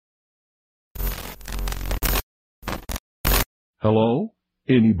Hello?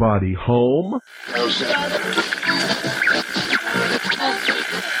 Anybody home?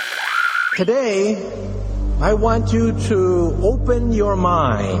 Today, I want you to open your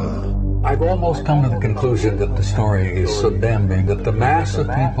mind. I've almost come to the conclusion that the story is so damning that the mass of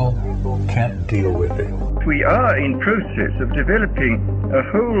people can't deal with it. We are in process of developing a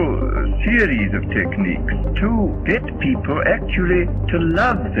whole series of techniques to get people actually to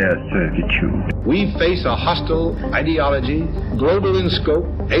love their servitude. We face a hostile ideology, global in scope,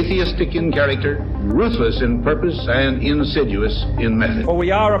 atheistic in character, ruthless in purpose, and insidious in method. For we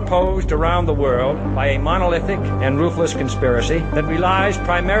are opposed around the world by a monolithic and ruthless conspiracy that relies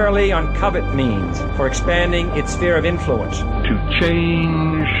primarily on covert means for expanding its sphere of influence. To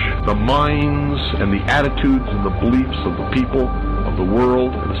change the minds and the attitudes and the beliefs of the people of the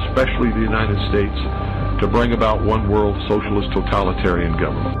world, and especially the United States, to bring about one world socialist totalitarian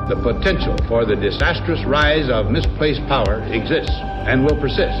government. The potential for the disastrous rise of misplaced power exists and will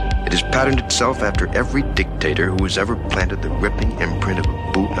persist. It has patterned itself after every dictator who has ever planted the ripping imprint of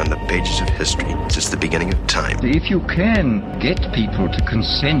a boot on the pages of history since the beginning of time. If you can get people to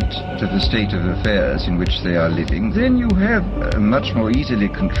consent to the state of affairs in which they are living, then you have a much more easily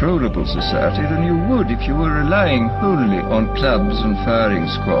controllable society than you would if you were relying wholly on clubs and firing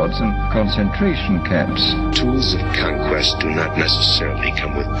squads and concentration camps. Tools of conquest do not necessarily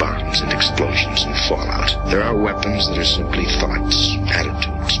come with bombs and explosions and fallout. There are weapons that are simply thoughts,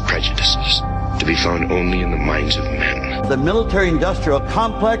 attitudes, prejudices, to be found only in the minds of men. The military-industrial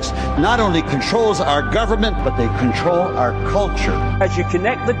complex not only controls our government, but they control our culture. As you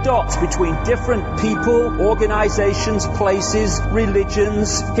connect the dots between different people, organizations, places,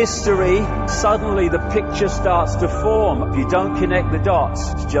 religions, history, suddenly the picture starts to form. If you don't connect the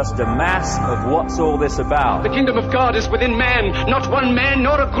dots, it's just a mass of what's all this about. The kingdom of God is within man, not one man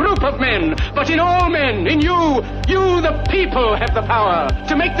nor a group of men, but in all men, in you. You, the people, have the power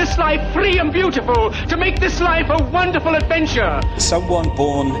to make this life free and beautiful, to make this life a wonderful adventure. Someone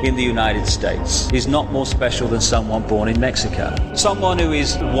born in the United States is not more special than someone born in Mexico. Someone who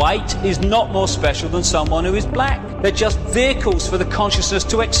is white is not more special than someone who is black. They're just vehicles for the consciousness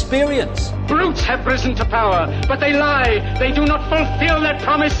to experience. Brutes have risen to power, but they lie. They do not fulfill that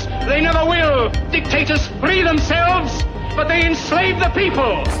promise. They never will. Dictators free themselves, but they enslave the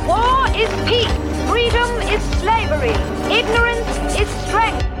people. War is peace. Freedom is slavery. Ignorance is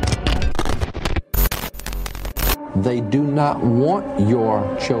strength. They do not want your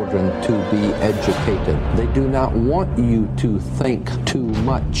children to be educated. They do not want you to think too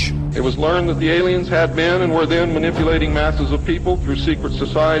much. It was learned that the aliens had been and were then manipulating masses of people through secret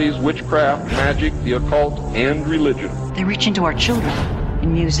societies, witchcraft, magic, the occult, and religion. They reach into our children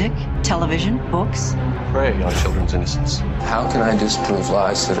in music, television, books. Prey on children's innocence. How can I disprove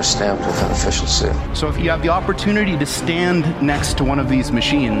lies that are stamped with an official seal? So if you have the opportunity to stand next to one of these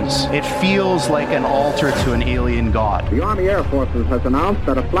machines, it feels like an altar to an alien god. The Army Air Forces has announced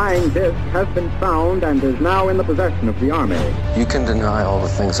that a flying disc has been found and is now in the possession of the Army. You can deny all the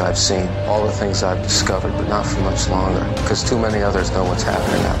things I've seen, all the things I've discovered, but not for much longer, because too many others know what's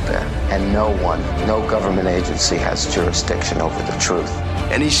happening out there. And no one, no government agency has jurisdiction over the truth.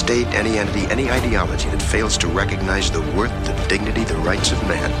 Any state, any entity, any ideology that fails to recognize the worth, the dignity, the rights of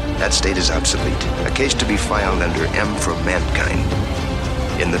man, that state is obsolete. A case to be filed under M for Mankind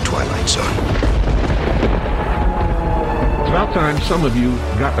in the Twilight Zone. It's about time some of you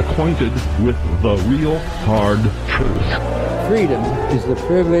got acquainted with the real hard truth. Freedom is the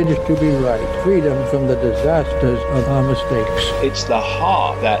privilege to be right. Freedom from the disasters of our mistakes. It's the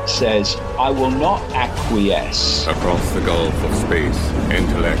heart that says, I will not acquiesce. Across the gulf of space,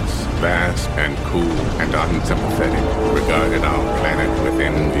 intellects, vast and cool and unsympathetic, regarded our planet with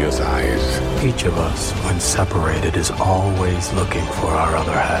envious eyes. Each of us, when separated, is always looking for our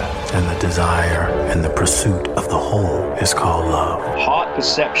other half. And the desire and the pursuit of the whole is called love. Heart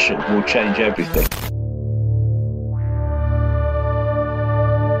perception will change everything.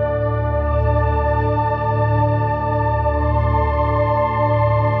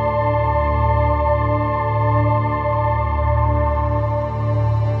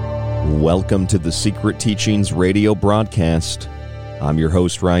 Welcome to the Secret Teachings radio broadcast. I'm your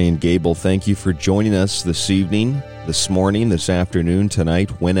host, Ryan Gable. Thank you for joining us this evening, this morning, this afternoon,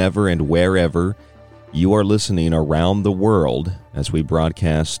 tonight, whenever and wherever you are listening around the world as we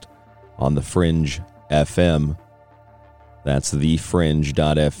broadcast on the Fringe FM. That's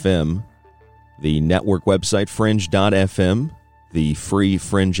thefringe.fm. The network website, fringe.fm. The free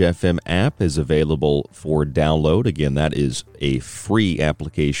Fringe FM app is available for download. Again, that is a free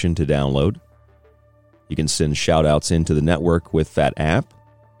application to download. You can send shout-outs into the network with that app.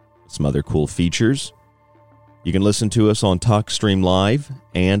 Some other cool features. You can listen to us on TalkStream Live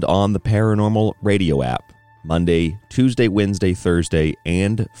and on the Paranormal Radio app, Monday, Tuesday, Wednesday, Thursday,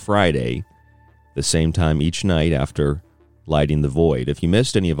 and Friday, the same time each night after Lighting the Void. If you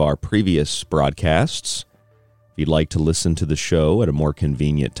missed any of our previous broadcasts, if you'd like to listen to the show at a more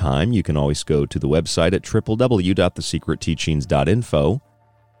convenient time, you can always go to the website at www.thesecretteachings.info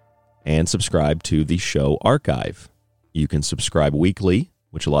and subscribe to the show archive. You can subscribe weekly,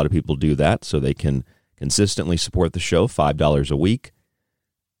 which a lot of people do that so they can consistently support the show, $5 a week,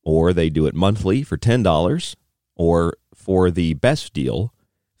 or they do it monthly for $10, or for the best deal,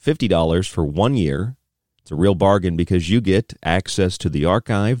 $50 for 1 year. It's a real bargain because you get access to the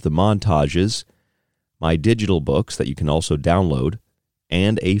archive, the montages, my digital books that you can also download,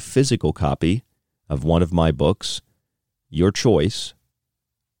 and a physical copy of one of my books, your choice,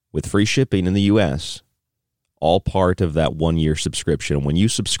 with free shipping in the U.S., all part of that 1 year subscription. When you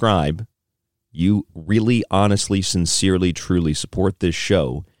subscribe, you really, honestly, sincerely, truly support this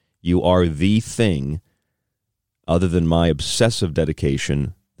show. You are the thing, other than my obsessive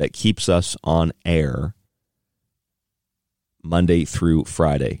dedication, that keeps us on air Monday through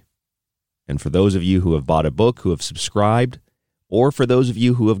Friday. And for those of you who have bought a book, who have subscribed, or for those of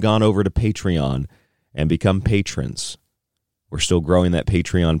you who have gone over to Patreon and become patrons, we're still growing that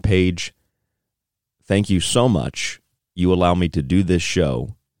Patreon page. Thank you so much. You allow me to do this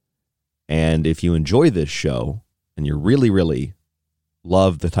show. And if you enjoy this show and you really, really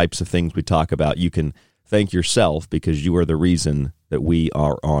love the types of things we talk about, you can thank yourself because you are the reason that we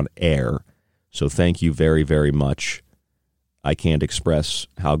are on air. So thank you very, very much. I can't express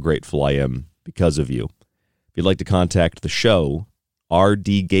how grateful I am because of you. If you'd like to contact the show,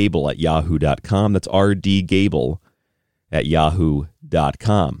 rdgable@yahoo.com. That's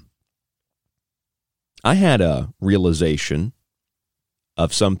rdgable@yahoo.com. I had a realization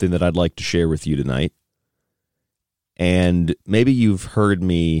of something that I'd like to share with you tonight. And maybe you've heard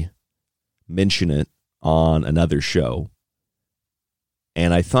me mention it on another show.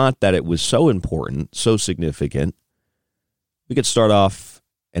 And I thought that it was so important, so significant, we could start off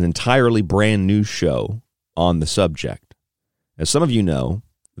an entirely brand new show on the subject. As some of you know,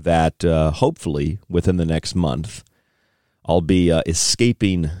 that hopefully within the next month, I'll be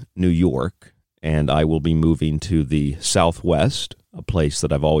escaping New York, and I will be moving to the Southwest, a place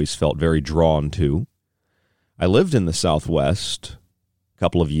that I've always felt very drawn to. I lived in the Southwest a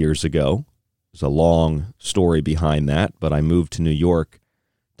couple of years ago. There's a long story behind that, but I moved to New York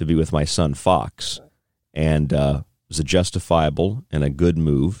to be with my son Fox, and it was a justifiable and a good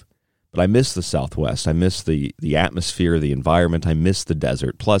move. But I miss the Southwest. I miss the atmosphere, the environment. I miss the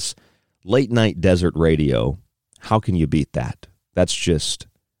desert. Plus, late-night desert radio, how can you beat that? That's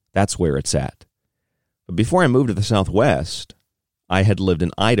where it's at. But before I moved to the Southwest, I had lived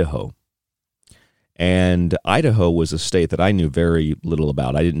in Idaho. And Idaho was a state that I knew very little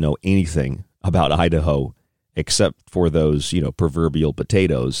about. I didn't know anything about Idaho except for those, proverbial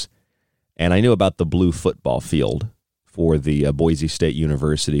potatoes. And I knew about the blue football field for the Boise State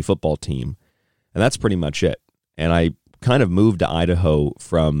University football team. And that's pretty much it. And I kind of moved to Idaho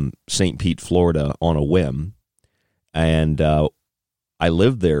from St. Pete, Florida on a whim. And I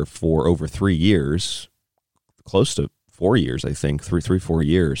lived there for over 3 years, close to 4 years, I think, 4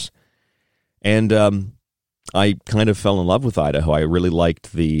 years. And I kind of fell in love with Idaho. I really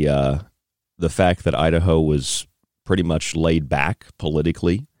liked the fact that Idaho was pretty much laid back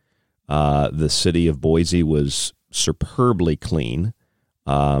politically. The city of Boise was superbly clean,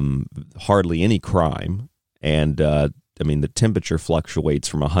 hardly any crime. And, the temperature fluctuates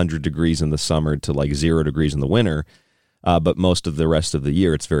from 100 degrees in the summer to like 0 degrees in the winter. But most of the rest of the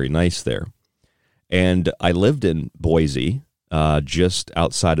year, it's very nice there. And I lived in Boise, just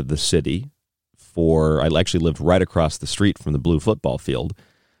outside of the city. I actually lived right across the street from the blue football field.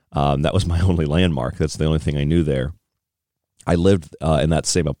 That was my only landmark. That's the only thing I knew there. I lived in that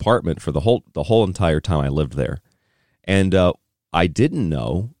same apartment for the whole entire time I lived there. And I didn't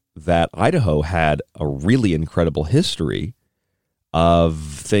know that Idaho had a really incredible history of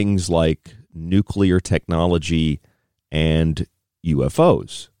things like nuclear technology and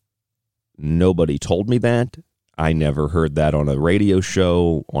UFOs. Nobody told me that. I never heard that on a radio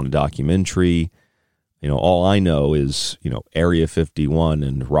show, on a documentary. All I know is, Area 51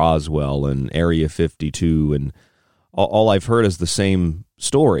 and Roswell and Area 52, and all I've heard is the same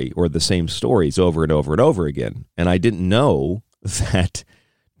story or the same stories over and over and over again. And I didn't know that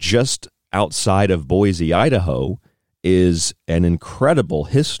just outside of Boise, Idaho, is an incredible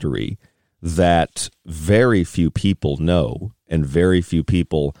history that very few people know, and very few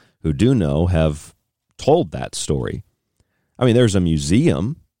people who do know have told that story. There's a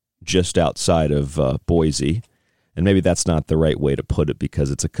museum just outside of Boise. and maybe that's not the right way to put it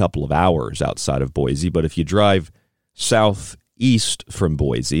because it's a couple of hours outside of Boise, but if you drive southeast from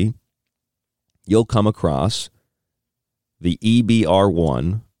Boise, you'll come across the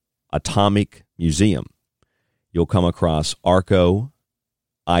EBR-1 Atomic Museum. You'll come across Arco,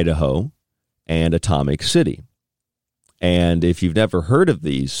 Idaho, and Atomic City. And if you've never heard of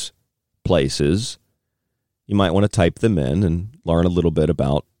these places, you might want to type them in and learn a little bit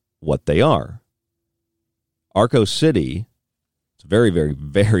about what they are. Arco City, it's a very, very,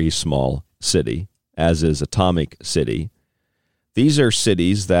 very small city, as is Atomic City. These are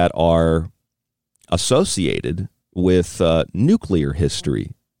cities that are associated with nuclear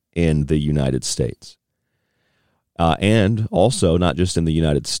history in the United States. And also not just in the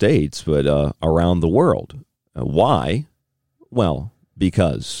United States, but around the world. Why? Well,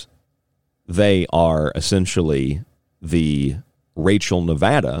 because they are essentially the Rachel,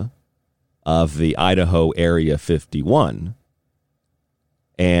 Nevada of the Idaho Area 51.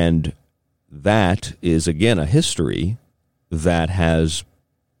 And that is, again, a history that has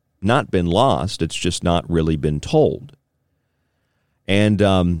not been lost. It's just not really been told.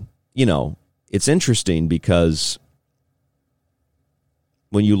 And, it's interesting because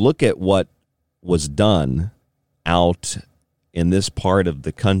when you look at what was done out in this part of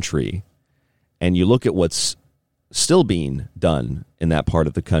the country, and you look at what's still being done in that part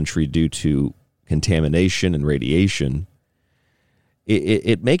of the country due to contamination and radiation,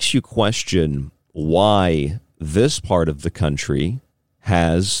 it makes you question why this part of the country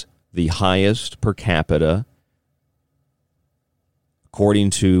has the highest per capita, according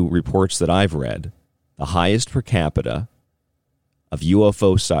to reports that I've read, the highest per capita of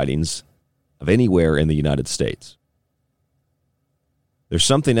UFO sightings of anywhere in the United States. There's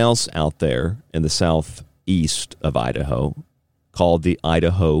something else out there in the southeast of Idaho called the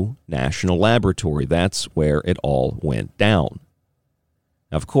Idaho National Laboratory. That's where it all went down.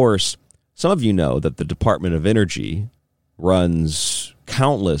 Now, of course, some of you know that the Department of Energy runs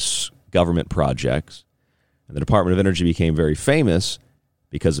countless government projects, and the Department of Energy became very famous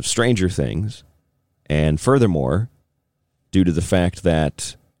because of Stranger Things, and furthermore, due to the fact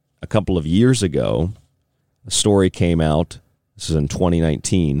that a couple of years ago, a story came out, this is in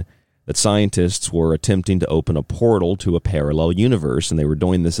 2019, that scientists were attempting to open a portal to a parallel universe, and they were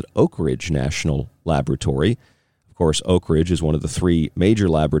doing this at Oak Ridge National Laboratory. Of course, Oak Ridge is one of the three major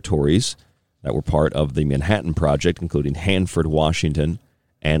laboratories that were part of the Manhattan Project, including Hanford, Washington,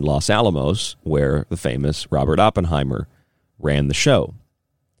 and Los Alamos, where the famous Robert Oppenheimer ran the show.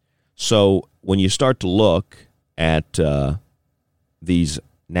 So when you start to look at these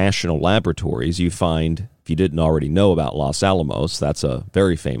national laboratories, you find, if you didn't already know about Los Alamos, that's a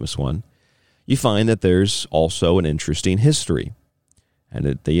very famous one, you find that there's also an interesting history.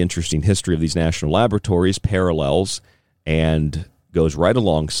 And the interesting history of these national laboratories parallels and goes right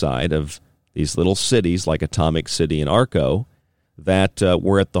alongside of these little cities like Atomic City and Arco that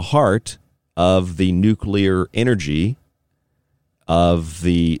were at the heart of the nuclear energy, of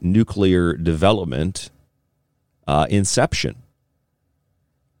the nuclear development inception.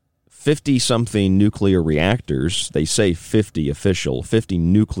 50-something nuclear reactors, they say 50 official, 50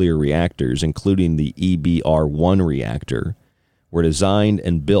 nuclear reactors, including the EBR-1 reactor, were designed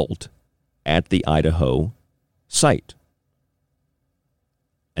and built at the Idaho site.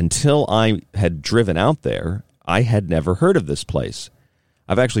 Until I had driven out there, I had never heard of this place.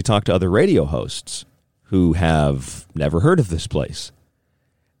 I've actually talked to other radio hosts who have never heard of this place.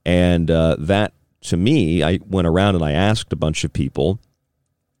 And that, to me, I went around and I asked a bunch of people,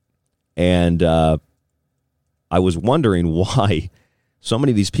 and I was wondering why so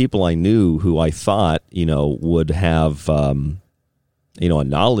many of these people I knew who I thought, would have, a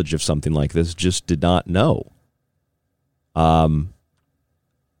knowledge of something like this just did not know. And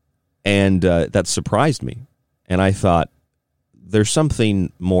that surprised me. And I thought, there's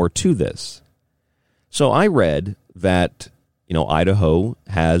something more to this. So I read that, Idaho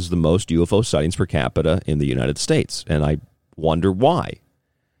has the most UFO sightings per capita in the United States. And I wonder why.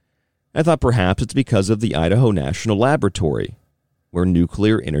 I thought perhaps it's because of the Idaho National Laboratory, where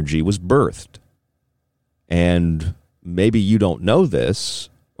nuclear energy was birthed. And maybe you don't know this,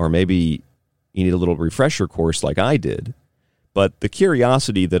 or maybe you need a little refresher course like I did, but the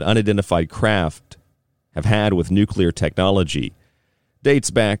curiosity that unidentified craft have had with nuclear technology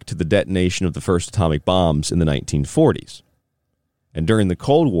dates back to the detonation of the first atomic bombs in the 1940s. And during the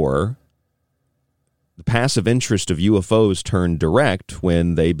Cold War, the passive interest of UFOs turned direct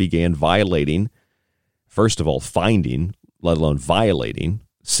when they began violating, first of all, finding, let alone violating,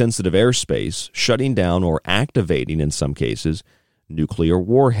 sensitive airspace, shutting down or activating, in some cases, nuclear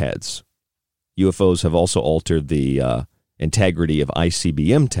warheads. UFOs have also altered the integrity of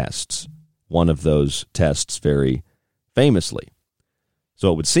ICBM tests, one of those tests very famously.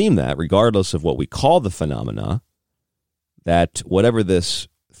 So it would seem that, regardless of what we call the phenomena, that whatever this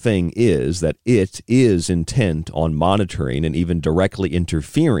thing is, that it is intent on monitoring and even directly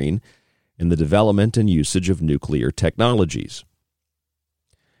interfering in the development and usage of nuclear technologies.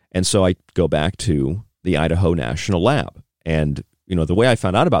 And so I go back to the Idaho National Lab. And, the way I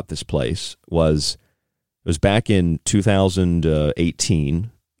found out about this place was, it was back in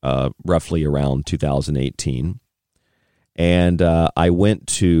 2018, roughly around 2018. And I went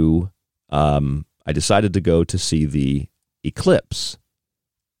to, I decided to go to see the eclipse.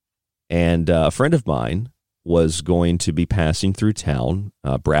 And a friend of mine was going to be passing through town,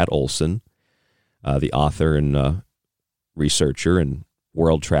 Brad Olson, the author and researcher and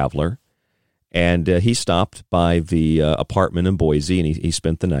world traveler. And he stopped by the apartment in Boise, and he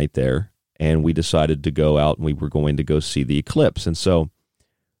spent the night there. And we decided to go out, and we were going to go see the eclipse. And so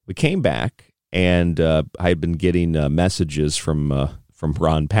we came back, and I had been getting messages from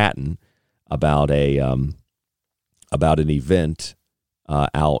Ron Patton about an event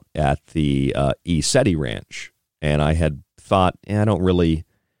out at the ECETI Ranch. And I had thought, I don't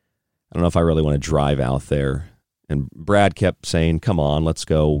know if I really want to drive out there. And Brad kept saying, "Come on, let's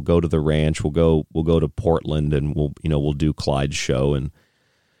go to the ranch. We'll go to Portland, and we'll do Clyde's show." And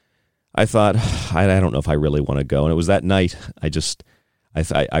I thought, I don't know if I really want to go. And it was that night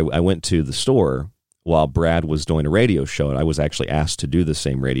I went to the store while Brad was doing a radio show, and I was actually asked to do the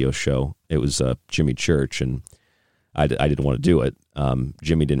same radio show. It was Jimmy Church, and I didn't want to do it.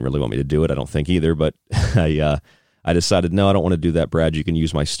 Jimmy didn't really want me to do it, I don't think either, but I decided, no, I don't want to do that, Brad. You can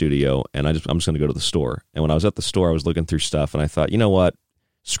use my studio, and I'm just going to go to the store. And when I was at the store, I was looking through stuff, and I thought, you know what?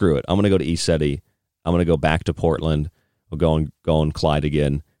 Screw it. I'm going to go to ECETI. I'm going to go back to Portland. We'll go on Clyde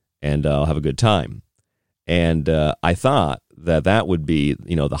again, and I'll have a good time. And I thought that would be,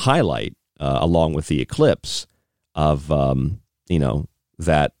 the highlight, along with the eclipse of,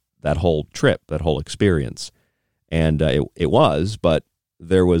 that whole trip, that whole experience. And it was, but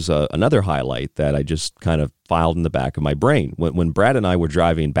there was another highlight that I just kind of filed in the back of my brain. When Brad and I were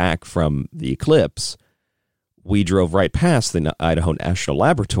driving back from the eclipse, we drove right past the Idaho National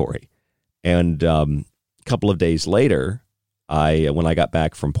Laboratory. And a couple of days later, when I got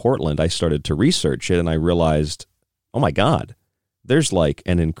back from Portland, I started to research it, and I realized, oh my God, there's like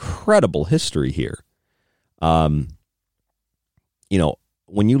an incredible history here. When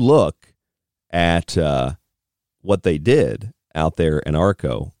you look at what they did out there in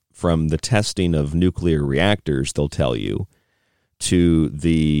Arco, from the testing of nuclear reactors, they'll tell you, to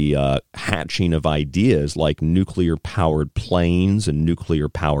the hatching of ideas like nuclear-powered planes and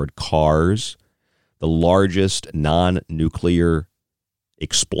nuclear-powered cars. The largest non-nuclear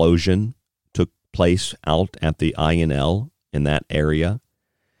explosion took place out at the INL in that area.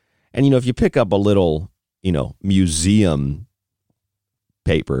 And, if you pick up a little, museum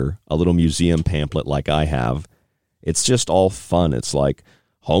paper, a little museum pamphlet like I have, it's just all fun. It's like,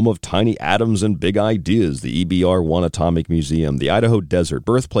 home of tiny atoms and big ideas, the EBR-1 Atomic Museum, the Idaho Desert,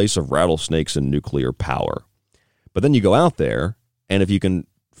 birthplace of rattlesnakes and nuclear power. But then you go out there, and if you can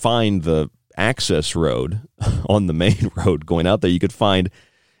find the access road on the main road going out there, you could find,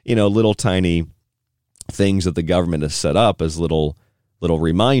 little tiny things that the government has set up as little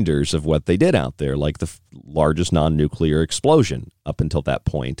reminders of what they did out there, like the largest non-nuclear explosion up until that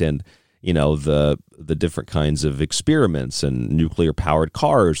point. And the different kinds of experiments and nuclear-powered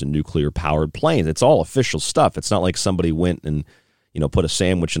cars and nuclear-powered planes. It's all official stuff. It's not like somebody went and, put a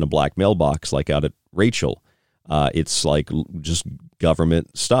sandwich in a black mailbox like out at Rachel. It's like just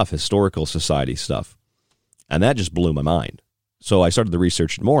government stuff, historical society stuff. And that just blew my mind. So I started to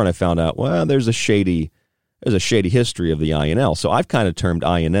research it more, and I found out, well, there's a shady history of the INL. So I've kind of termed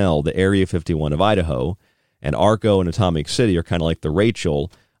INL the Area 51 of Idaho, and Arco and Atomic City are kind of like the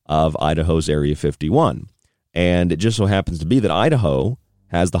Rachel of Idaho's Area 51. And it just so happens to be that Idaho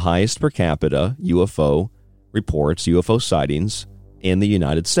has the highest per capita UFO reports, UFO sightings in the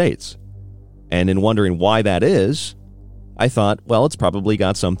United States. And in wondering why that is, I thought, well, it's probably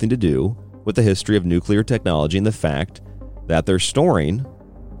got something to do with the history of nuclear technology and the fact that they're storing,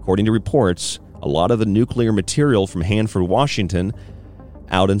 according to reports, a lot of the nuclear material from Hanford, Washington,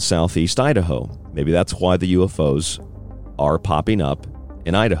 out in southeast Idaho. Maybe that's why the UFOs are popping up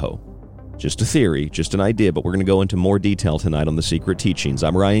in Idaho. Just a theory, just an idea, but we're going to go into more detail tonight on The Secret Teachings.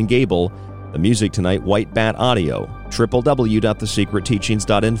 I'm Ryan Gable. The music tonight, White Bat Audio,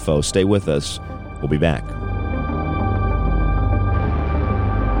 www.thesecretteachings.info. Stay with us. We'll be back.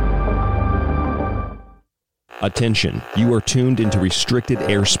 Attention, you are tuned into restricted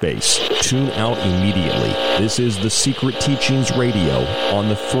airspace. Tune out immediately. This is The Secret Teachings Radio on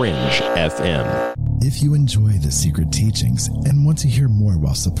The Fringe FM. If you enjoy The Secret Teachings and want to hear more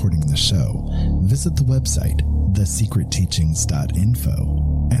while supporting the show, visit the website,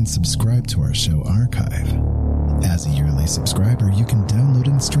 thesecretteachings.info, and subscribe to our show archive. As a yearly subscriber, you can download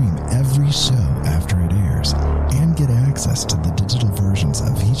and stream every show after it airs and get access to the digital versions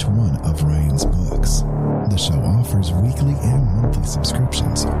of each one of Ryan's books. The show offers weekly and monthly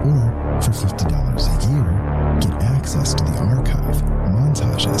subscriptions, or for $50 a year, get access to the archive,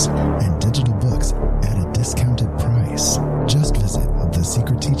 montages, and digital books at a discounted price. Just visit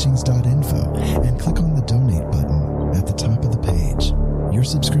thesecretteachings.info and click on the donate button at the top of the page. Your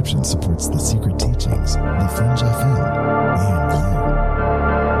subscription supports The Secret Teachings, The Fringe FM, and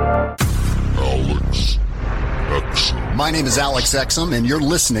you. Alex Exum. My name is Alex Exum, and you're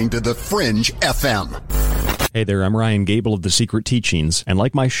listening to The Fringe FM. Hey there, I'm Ryan Gable of The Secret Teachings, and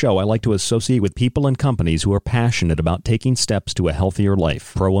like my show, I like to associate with people and companies who are passionate about taking steps to a healthier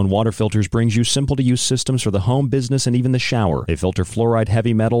life. Pro One Water Filters brings you simple-to-use systems for the home, business, and even the shower. They filter fluoride,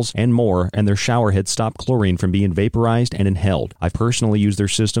 heavy metals, and more, and their shower heads stop chlorine from being vaporized and inhaled. I've personally used their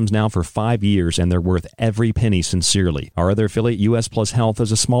systems now for 5 years, and they're worth every penny sincerely. Our other affiliate, US Plus Health,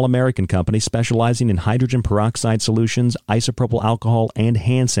 is a small American company specializing in hydrogen peroxide solutions, isopropyl alcohol, and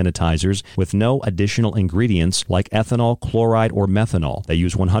hand sanitizers with no additional ingredients like ethanol, chloride, or methanol. They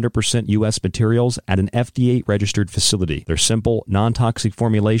use 100% U.S. materials at an FDA-registered facility. Their simple, non-toxic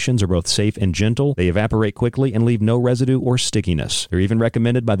formulations are both safe and gentle. They evaporate quickly and leave no residue or stickiness. They're even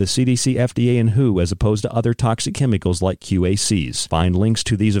recommended by the CDC, FDA, and WHO as opposed to other toxic chemicals like QACs. Find links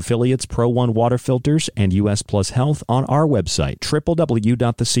to these affiliates, Pro One Water Filters, and US Plus Health on our website,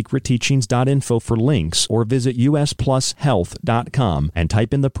 www.thesecretteachings.info for links, or visit usplushealth.com and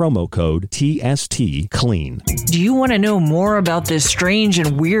type in the promo code TSTCLEAN. Do you want to know more about this strange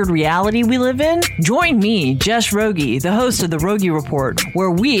and weird reality we live in? Join me, Jess Rogie, the host of The Rogie Report,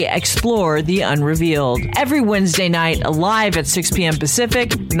 where we explore the unrevealed. Every Wednesday night, live at 6 p.m.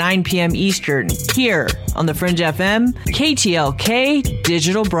 Pacific, 9 p.m. Eastern, here on The Fringe FM, KTLK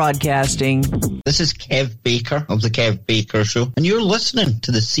Digital Broadcasting. This is Kev Baker of The Kev Baker Show, and you're listening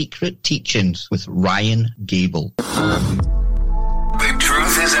to The Secret Teachings with Ryan Gable. The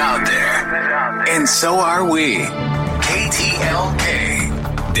truth is out there, and so are we.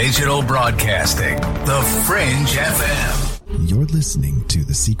 KTLK, Digital Broadcasting, The Fringe FM. You're listening to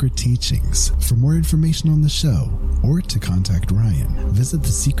The Secret Teachings. For more information on the show, or to contact Ryan, visit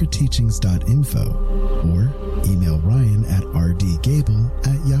thesecretteachings.info or email Ryan at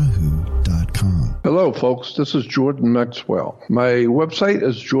rdgable@yahoo.com. Hello, folks. This is Jordan Maxwell. My website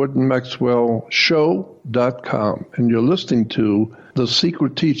is jordanmaxwellshow.com, and you're listening to The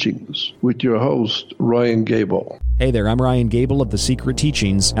Secret Teachings with your host, Ryan Gable. Hey there, I'm Ryan Gable of The Secret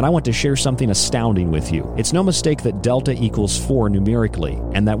Teachings, and I want to share something astounding with you. It's no mistake that delta equals 4 numerically,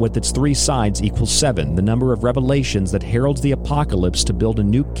 and that with its 3 sides equals 7, the number of revelations that heralds the apocalypse to build a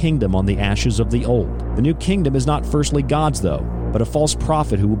new kingdom on the ashes of the old. The new kingdom is not firstly God's, though, but a false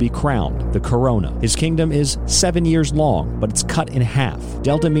prophet who will be crowned, the Corona. His kingdom is 7 years long, but it's cut in half.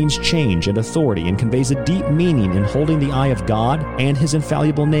 Delta means change and authority and conveys a deep meaning in holding the eye of God and his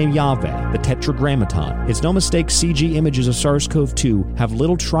infallible name Yahweh, the Tetragrammaton. It's no mistake CG images of SARS-CoV-2 have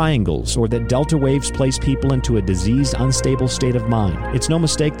little triangles, or that delta waves place people into a diseased, unstable state of mind. It's no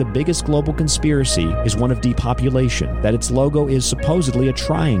mistake the biggest global conspiracy is one of depopulation, that its logo is supposedly a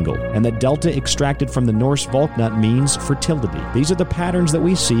triangle, and that delta extracted from the Norse Volknut means fertility. These are the patterns that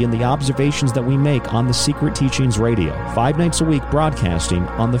we see in the observations that we make on The Secret Teachings Radio, 5 nights a week broadcasting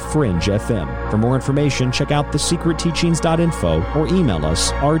on The Fringe FM. For more information, check out thesecretteachings.info or email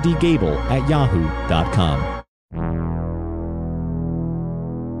us rdgable@yahoo.com.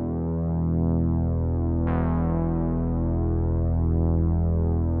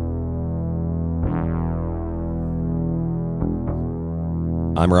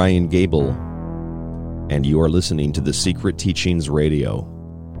 I'm Ryan Gable, and you are listening to The Secret Teachings Radio.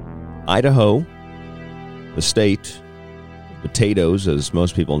 Idaho, the state of potatoes, as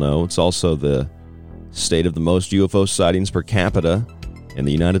most people know, it's also the state of the most UFO sightings per capita in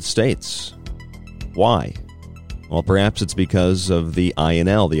the United States. Why? Well, perhaps it's because of the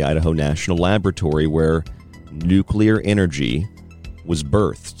INL, the Idaho National Laboratory, where nuclear energy was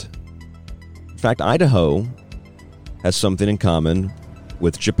birthed. In fact, Idaho has something in common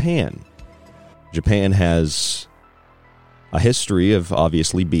with Japan. Japan has a history of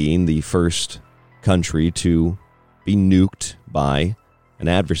obviously being the first country to be nuked by an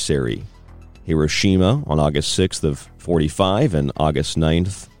adversary. Hiroshima on August 6th of 45 and August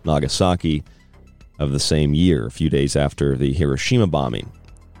 9th, Nagasaki of the same year, a few days after the Hiroshima bombing.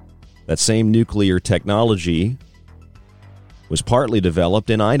 That same nuclear technology was partly developed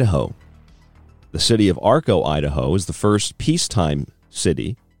in Idaho. The city of Arco, Idaho, is the first peacetime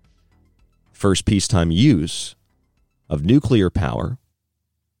city, first peacetime use of nuclear power.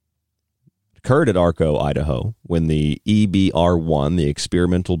 It occurred at Arco, Idaho, when the EBR-1, the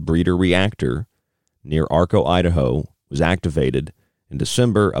experimental breeder reactor near Arco, Idaho, was activated in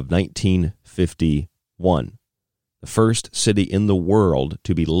December of 1951. The first city in the world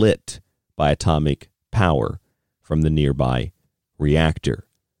to be lit by atomic power from the nearby reactor.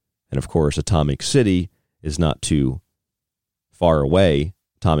 And of course, Atomic City is not too far away.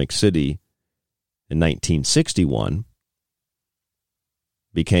 Atomic City in 1961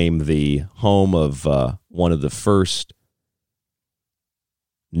 became the home of one of the first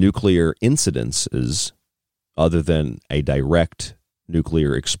nuclear incidences other than a direct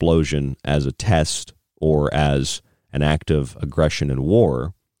nuclear explosion as a test or as an act of aggression and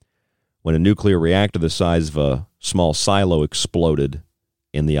war, when a nuclear reactor the size of a small silo exploded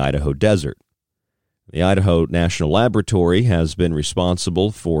in the Idaho desert. The Idaho National Laboratory has been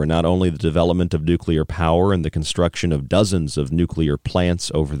responsible for not only the development of nuclear power and the construction of dozens of nuclear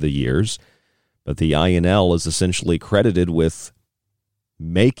plants over the years, but the INL is essentially credited with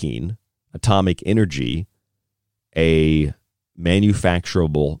making atomic energy a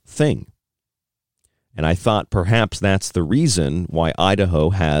manufacturable thing. And I thought perhaps that's the reason why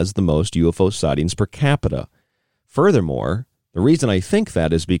Idaho has the most UFO sightings per capita. Furthermore, the reason I think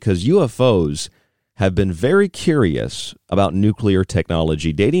that is because UFOs have been very curious about nuclear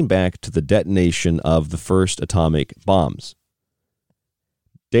technology dating back to the detonation of the first atomic bombs,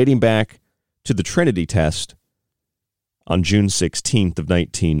 dating back to the Trinity test on June 16th of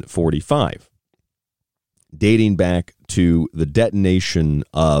 1945, dating back to the detonation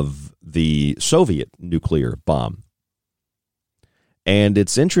of the Soviet nuclear bomb. And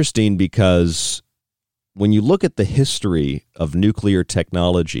it's interesting because when you look at the history of nuclear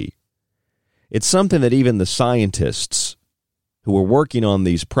technology, it's something that even the scientists who were working on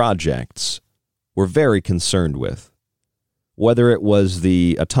these projects were very concerned with. Whether it was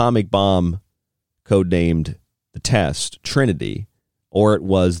the atomic bomb codenamed the test, Trinity, or it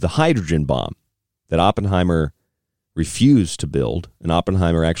was the hydrogen bomb that Oppenheimer refused to build, and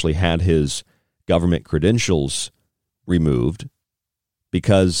Oppenheimer actually had his government credentials removed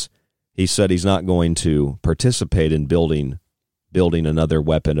because he said he's not going to participate in building another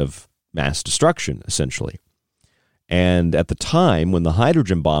weapon of mass destruction, essentially. And at the time when the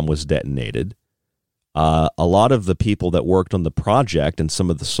hydrogen bomb was detonated, a lot of the people that worked on the project and some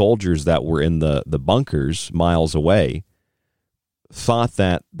of the soldiers that were in the bunkers miles away thought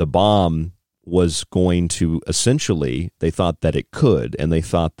that the bomb was going to essentially, they thought that it could, and they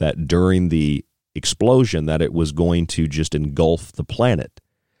thought that during the explosion that it was going to just engulf the planet.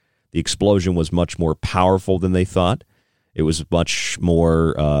 The explosion was much more powerful than they thought. It was much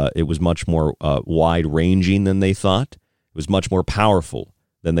more wide-ranging than they thought. It was much more powerful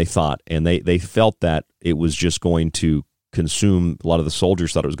than they thought, and they felt that it was just going to consume, a lot of the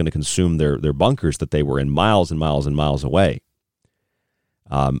soldiers thought it was going to consume their bunkers that they were in miles and miles and miles away.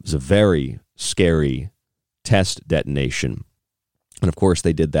 It was a very scary test detonation. And of course,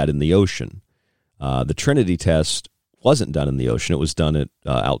 they did that in the ocean. The Trinity test wasn't done in the ocean. It was done at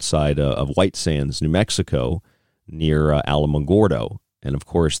outside of White Sands, New Mexico, near Alamogordo. And of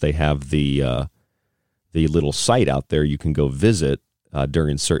course, they have the little site out there you can go visit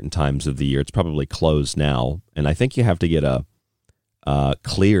during certain times of the year. It's probably closed now. And I think you have to get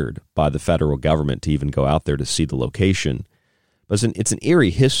cleared by the federal government to even go out there to see the location. But it's an eerie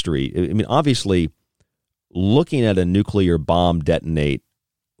history. I mean, obviously, looking at a nuclear bomb detonate,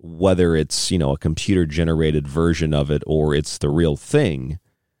 whether it's, a computer-generated version of it or it's the real thing,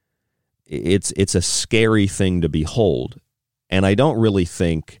 it's a scary thing to behold. And I don't really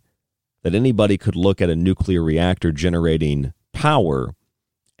think that anybody could look at a nuclear reactor generating power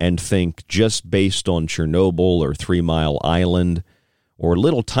and think just based on Chernobyl or 3 Mile Island or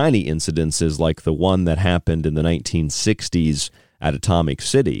little tiny incidences like the one that happened in the 1960s at Atomic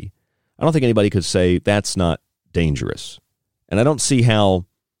City. I don't think anybody could say that's not dangerous. And I don't see how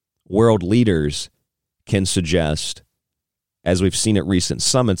world leaders can suggest, as we've seen at recent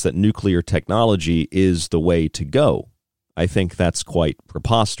summits, that nuclear technology is the way to go. I think that's quite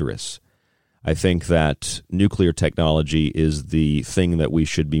preposterous. I think that nuclear technology is the thing that we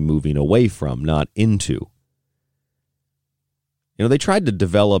should be moving away from, not into. They tried to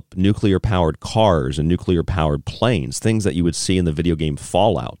develop nuclear-powered cars and nuclear-powered planes, things that you would see in the video game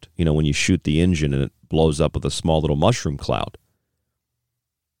Fallout, when you shoot the engine and it blows up with a small little mushroom cloud.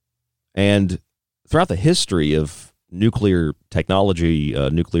 And throughout the history of nuclear technology,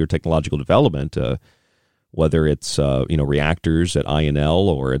 nuclear technological development, whether it's reactors at INL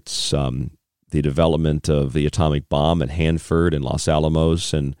or it's the development of the atomic bomb at Hanford and Los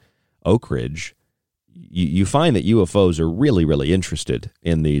Alamos and Oak Ridge, you find that UFOs are really, really interested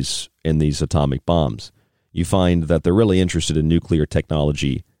in these atomic bombs. You find that they're really interested in nuclear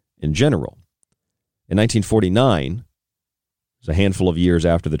technology in general. In 1949, it was a handful of years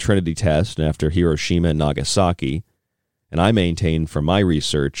after the Trinity test and after Hiroshima and Nagasaki, and I maintain from my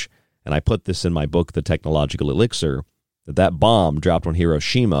research, and I put this in my book, The Technological Elixir, that bomb dropped on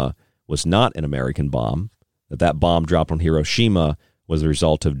Hiroshima was not an American bomb, that bomb dropped on Hiroshima was the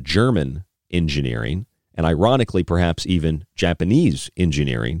result of German engineering, and ironically, perhaps even Japanese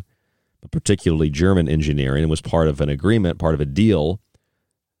engineering, but particularly German engineering, and was part of an agreement, part of a deal,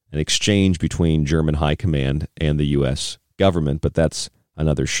 an exchange between German high command and the U.S. government, but that's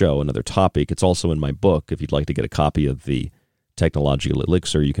another show, another topic. It's also in my book. If you'd like to get a copy of the Technological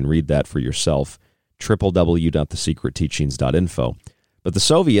Elixir, you can read that for yourself, www.thesecretteachings.info. But the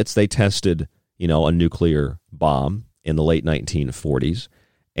Soviets, they tested, a nuclear bomb in the late 1940s,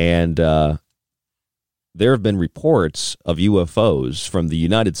 and there have been reports of UFOs from the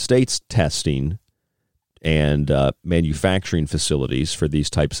United States testing and manufacturing facilities for these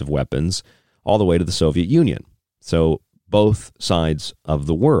types of weapons all the way to the Soviet Union. So both sides of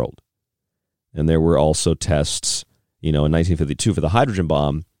the world. And there were also tests, in 1952 for the hydrogen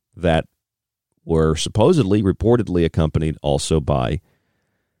bomb that were supposedly, reportedly accompanied also by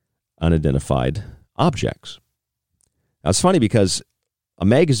unidentified objects. Now, it's funny because a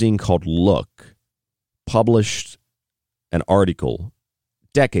magazine called Look published an article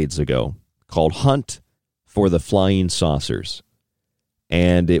decades ago called Hunt for the Flying Saucers.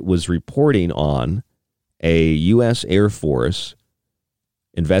 And it was reporting on a U.S. Air Force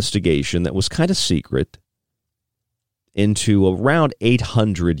investigation that was kind of secret into around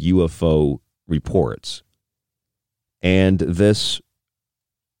 800 UFO reports. And this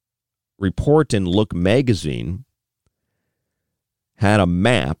report in Look magazine had a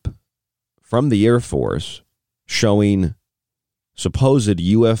map from the Air Force showing supposed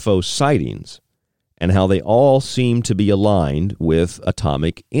UFO sightings and how they all seem to be aligned with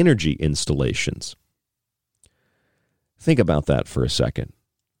atomic energy installations. Think about that for a second.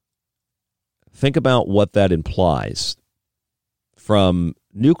 Think about what that implies. From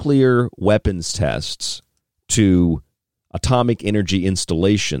nuclear weapons tests to atomic energy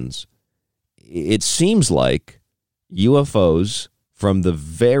installations, it seems like UFOs from the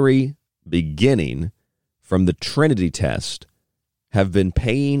very beginning, from the Trinity test, have been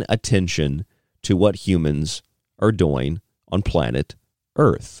paying attention to what humans are doing on planet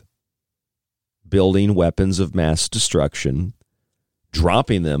Earth. Building weapons of mass destruction,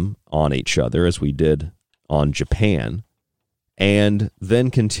 dropping them on each other, as we did on Japan, and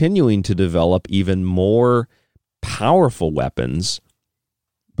then continuing to develop even more powerful weapons,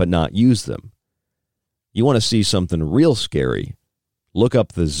 but not use them. You want to see something real scary? Look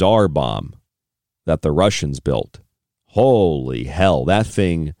up the Tsar bomb that the Russians built. Holy hell, that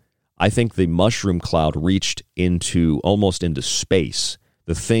thing, I think the mushroom cloud reached almost into space.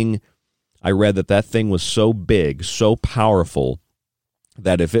 The thing, I read that thing was so big, so powerful,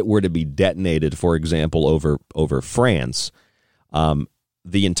 that if it were to be detonated, for example, over France,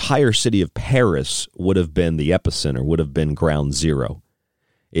 the entire city of Paris would have been the epicenter, would have been ground zero.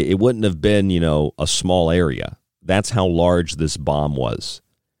 It wouldn't have been, a small area. That's how large this bomb was.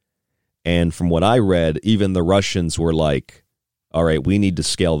 And from what I read, even the Russians were like, all right, we need to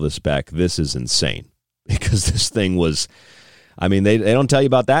scale this back. This is insane. Because this thing was, they don't tell you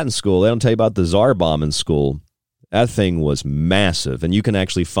about that in school. They don't tell you about the Tsar bomb in school. That thing was massive. And you can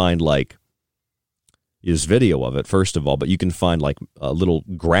actually find this video of it, first of all, but you can find little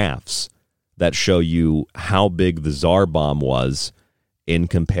graphs that show you how big the Tsar bomb was in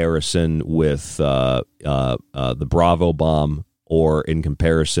comparison with the Bravo bomb, or in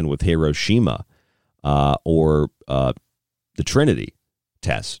comparison with Hiroshima, or the Trinity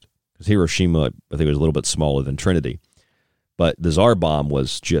test. Because Hiroshima, I think, was a little bit smaller than Trinity. But the Tsar bomb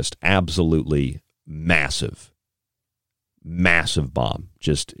was just absolutely massive. Massive bomb.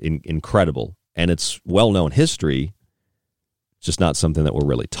 Just incredible. And it's well-known history. It's just not something that we're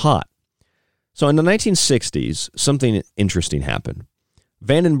really taught. So in the 1960s, something interesting happened.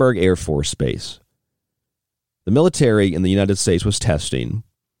 Vandenberg Air Force Base. The military in the United States was testing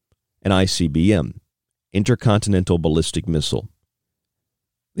an ICBM, intercontinental ballistic missile.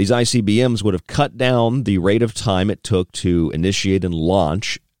 These ICBMs would have cut down the rate of time it took to initiate and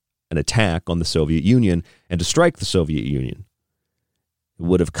launch an attack on the Soviet Union and to strike the Soviet Union. It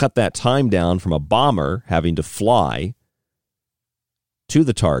would have cut that time down from a bomber having to fly to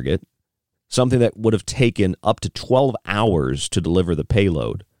the target, something that would have taken up to 12 hours to deliver the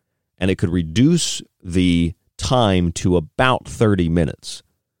payload, and it could reduce the time to about 30 minutes.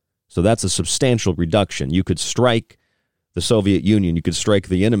 So that's a substantial reduction. You could strike the Soviet Union, you could strike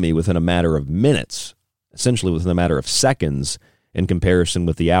the enemy within a matter of minutes, essentially within a matter of seconds, in comparison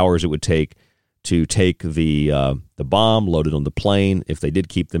with the hours it would take to take the bomb, load it on the plane, if they did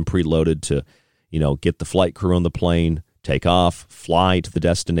keep them preloaded, to, get the flight crew on the plane, take off, fly to the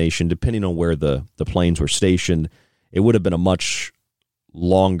destination, depending on where the planes were stationed. It would have been a much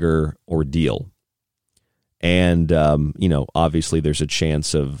longer ordeal. And, obviously there's a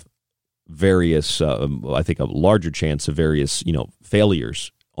chance of various, I think a larger chance of various,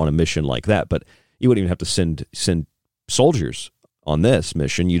 failures on a mission like that. But you wouldn't even have to send soldiers on this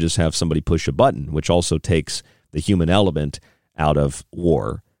mission. You just have somebody push a button, which also takes the human element out of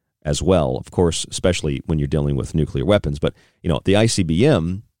war as well, of course, especially when you're dealing with nuclear weapons. But, the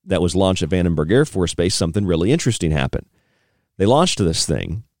ICBM that was launched at Vandenberg Air Force Base, something really interesting happened. They launched this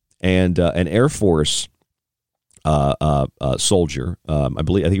thing, and an Air Force soldier, I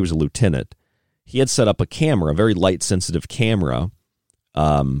think he was a lieutenant, he had set up a camera, a very light-sensitive camera,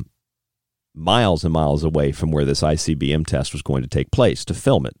 miles and miles away from where this ICBM test was going to take place, to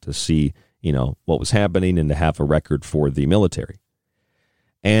film it, to see, what was happening, and to have a record for the military.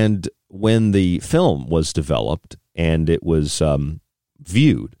 And when the film was developed and it was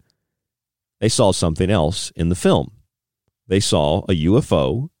viewed, they saw something else in the film. They saw a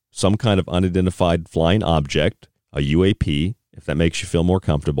UFO, some kind of unidentified flying object, a UAP, if that makes you feel more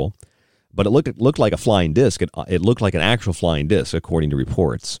comfortable. But it looked like a flying disc. It looked like an actual flying disc, according to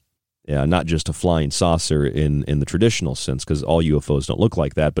reports. Yeah, not just a flying saucer in the traditional sense, because all UFOs don't look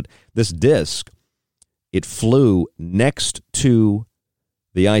like that. But this disc, it flew next to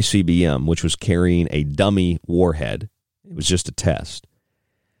the ICBM, which was carrying a dummy warhead. It was just a test.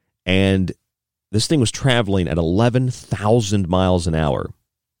 And this thing was traveling at 11,000 miles an hour.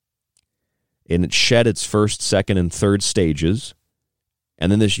 And it shed its first, second, and third stages.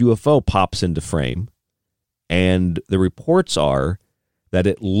 And then this UFO pops into frame. And the reports are that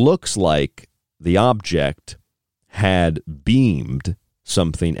it looks like the object had beamed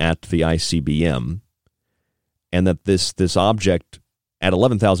something at the ICBM. And that this object, at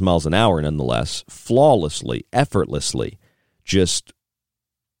 11,000 miles an hour, nonetheless, flawlessly, effortlessly, just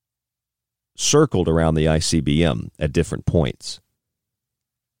circled around the ICBM at different points.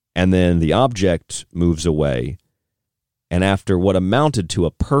 And then the object moves away, and after what amounted to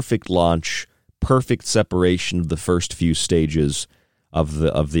a perfect launch, perfect separation of the first few stages of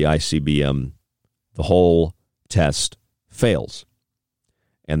the ICBM, the whole test fails.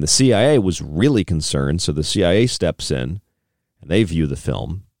 And the CIA was really concerned, so the CIA steps in, and they view the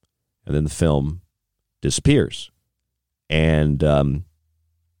film, and then the film disappears. And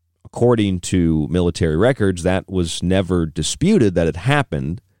according to military records, that was never disputed that it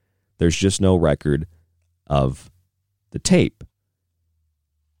happened. There's just no record of the tape.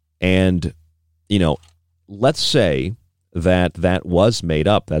 And, let's say that was made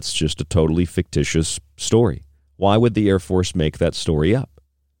up. That's just a totally fictitious story. Why would the Air Force make that story up?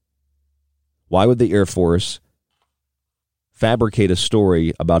 Why would the Air Force fabricate a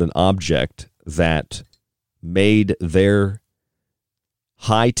story about an object that made their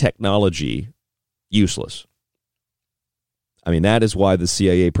high technology useless? I mean, that is why the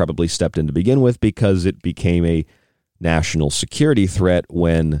CIA probably stepped in to begin with, because it became a national security threat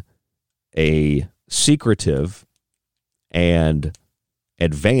when a secretive and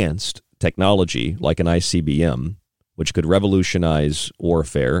advanced technology like an ICBM, which could revolutionize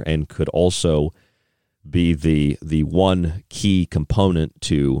warfare and could also be the one key component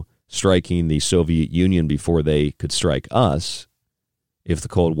to striking the Soviet Union before they could strike us, if the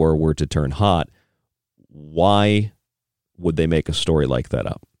Cold War were to turn hot, why would they make a story like that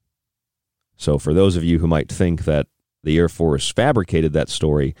up? So for those of you who might think that the Air Force fabricated that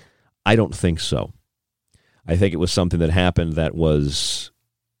story, I don't think so. I think it was something that happened that was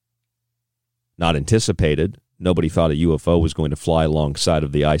not anticipated. Nobody thought a UFO was going to fly alongside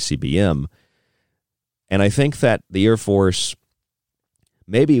of the ICBM. And I think that the Air Force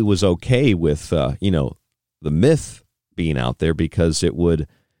maybe was okay with, the myth being out there, because it would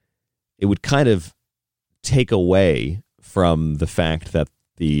kind of take away from the fact that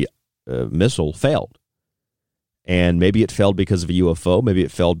the missile failed. And maybe it failed because of a UFO. Maybe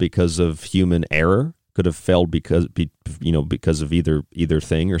it failed because of human error. Could have failed because of either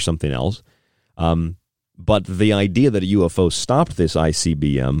thing or something else. But the idea that a UFO stopped this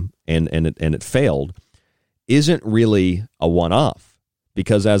ICBM and it failed isn't really a one-off,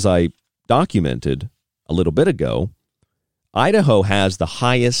 because as I documented a little bit ago, Idaho has the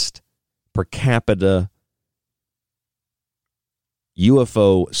highest per capita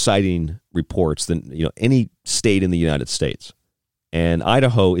UFO sighting reports than any state in the United States. And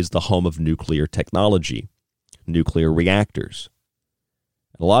Idaho is the home of nuclear technology, nuclear reactors.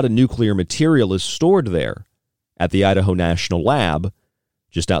 A lot of nuclear material is stored there at the Idaho National Lab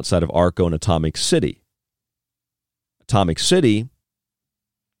just outside of Arco and Atomic City. Atomic City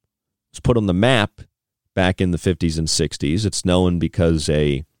was put on the map back in the 50s and 60s. It's known because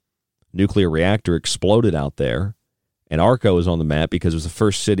a nuclear reactor exploded out there. And Arco is on the map because it was the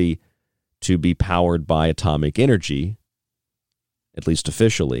first city to be powered by atomic energy, at least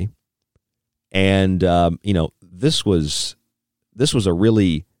officially. And, this was a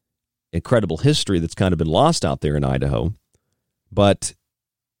really incredible history that's kind of been lost out there in Idaho. But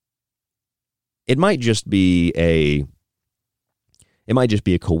it might just be a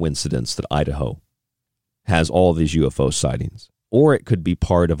coincidence that Idaho has all these UFO sightings. Or it could be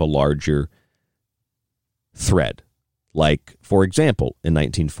part of a larger thread. Like, for example, in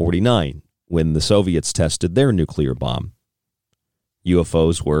 1949, when the Soviets tested their nuclear bomb,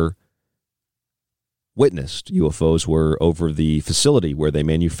 UFOs were witnessed. UFOs were over the facility where they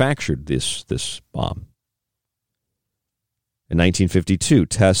manufactured this bomb. In 1952,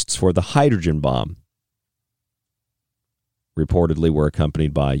 tests for the hydrogen bomb reportedly were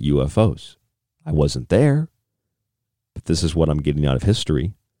accompanied by UFOs. I wasn't there, but this is what I'm getting out of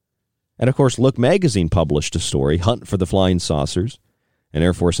history. And, of course, Look magazine published a story, Hunt for the Flying Saucers, an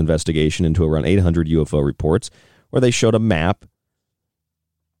Air Force investigation into around 800 UFO reports, where they showed a map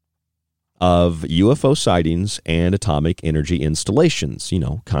of UFO sightings and atomic energy installations,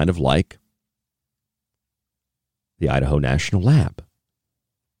 kind of like the Idaho National Lab.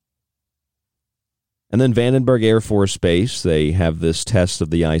 And then Vandenberg Air Force Base, they have this test of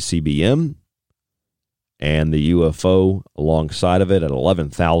the ICBM and the UFO alongside of it at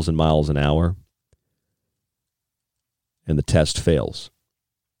 11,000 miles an hour. And the test fails.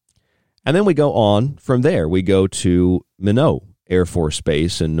 And then we go on from there. We go to Minot Air Force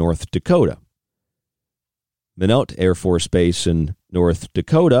Base in North Dakota. Minot Air Force Base in North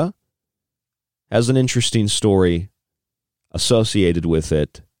Dakota has an interesting story associated with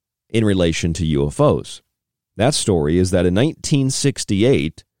it in relation to UFOs. That story is that in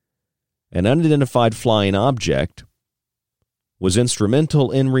 1968, an unidentified flying object was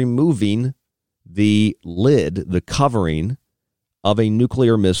instrumental in removing the lid, the covering of a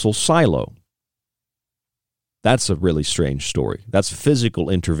nuclear missile silo. That's a really strange story. That's physical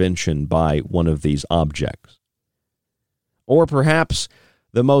intervention by one of these objects. Or perhaps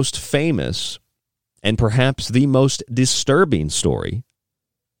the most famous and perhaps the most disturbing story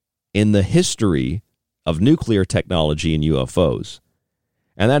in the history of nuclear technology and UFOs.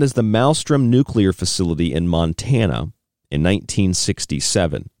 And that is the Malmstrom Nuclear Facility in Montana in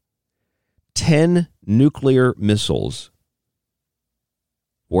 1967. 10 nuclear missiles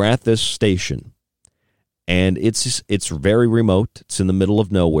were at this station. And it's very remote. It's in the middle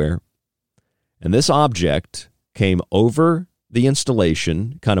of nowhere. And this object came over the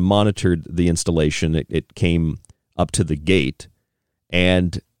installation, kind of monitored the installation. It came up to the gate.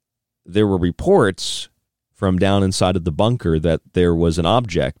 And there were reports from down inside of the bunker that there was an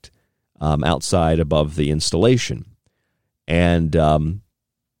object outside above the installation. And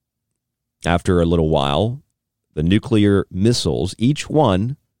after a little while, the nuclear missiles, each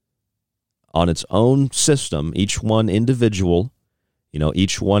one on its own system, each one individual,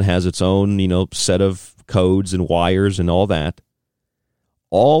 each one has its own, set of codes and wires and all that.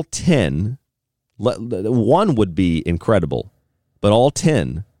 All 10, one would be incredible, but all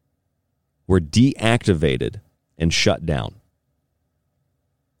 10 were deactivated and shut down.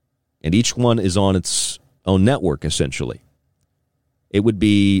 And each one is on its own network, essentially. It would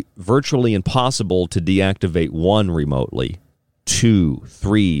be virtually impossible to deactivate one remotely. 2,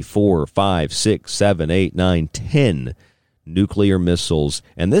 3, 4, 5, 6, 7, 8, 9, 10 nuclear missiles.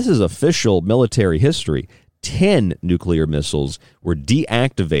 And this is official military history. 10 nuclear missiles were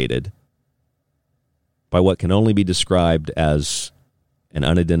deactivated by what can only be described as an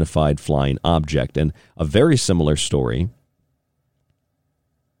unidentified flying object. And a very similar story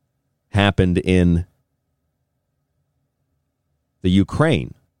happened in the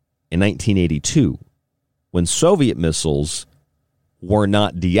Ukraine in 1982 when Soviet missiles were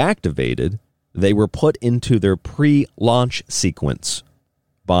not deactivated. They were put into their pre-launch sequence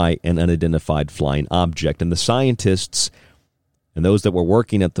by an unidentified flying object. And the scientists and those that were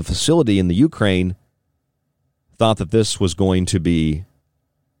working at the facility in the Ukraine thought that this was going to be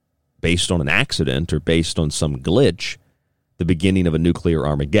based on an accident or based on some glitch. the beginning of a nuclear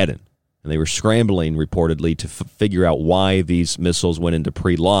Armageddon. And they were scrambling, reportedly, to figure out why these missiles went into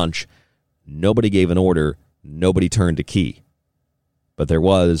pre-launch. Nobody gave an order. Nobody turned a key. But there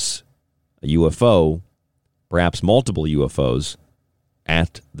was a UFO, perhaps multiple UFOs,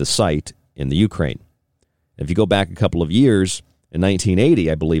 at the site in the Ukraine. If you go back a couple of years, in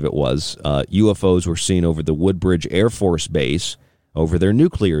 1980, I believe it was, UFOs were seen over the Woodbridge Air Force Base over their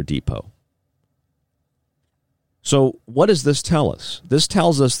nuclear depot. So what does this tell us? This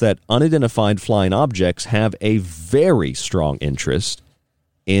tells us that unidentified flying objects have a very strong interest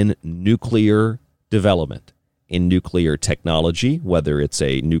in nuclear development, in nuclear technology, whether it's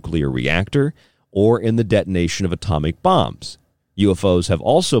a nuclear reactor or in the detonation of atomic bombs. UFOs have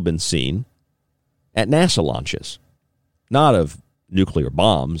also been seen at NASA launches, not of nuclear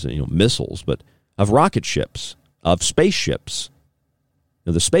bombs and missiles, but of rocket ships, of spaceships,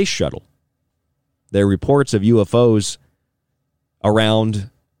 the space shuttle. There are reports of UFOs around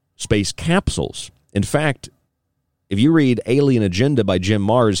space capsules. In fact, if you read Alien Agenda by Jim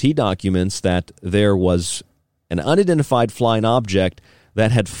Marrs, he documents that there was an unidentified flying object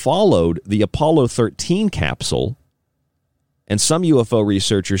that had followed the Apollo 13 capsule, and some UFO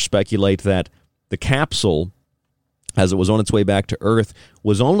researchers speculate that the capsule, as it was on its way back to Earth,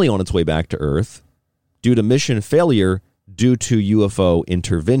 was only on its way back to Earth due to mission failure due to UFO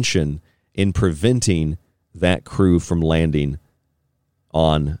intervention in preventing that crew from landing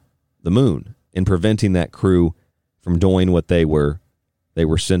on the moon, in preventing that crew from doing what they were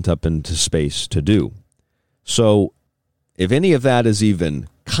sent up into space to do. So if any of that is even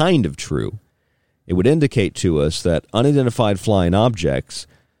kind of true, it would indicate to us that unidentified flying objects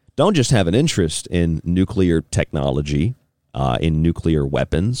don't just have an interest in nuclear technology, in nuclear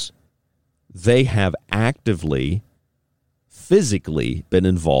weapons. They have actively, physically been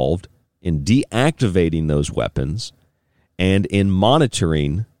involved in deactivating those weapons and in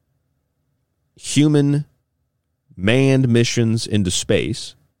monitoring human manned missions into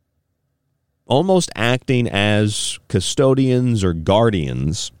space, almost acting as custodians or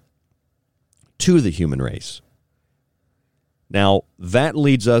guardians to the human race. Now, that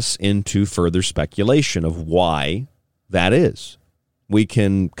leads us into further speculation of why that is. We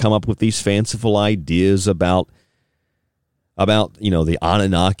can come up with these fanciful ideas about the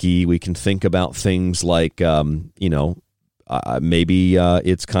Anunnaki. We can think about things like maybe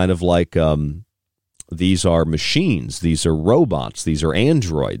it's kind of like these are machines, these are robots, these are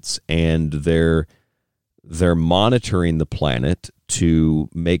androids, and they're monitoring the planet to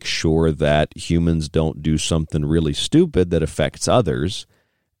make sure that humans don't do something really stupid that affects others.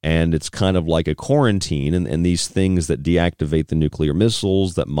 And it's kind of like a quarantine, and these things that deactivate the nuclear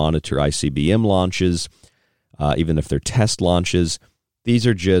missiles, that monitor ICBM launches, even if they're test launches, these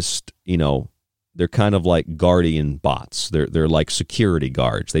are just, they're kind of like guardian bots. They're like security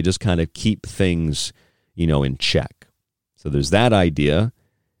guards. They just kind of keep things, in check. So there's that idea.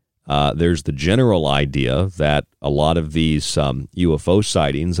 There's the general idea that a lot of these UFO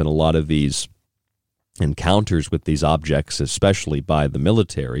sightings and a lot of these encounters with these objects, especially by the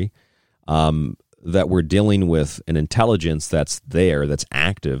military, that we're dealing with an intelligence that's there, that's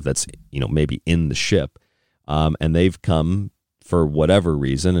active, that's maybe in the ship, and they've come for whatever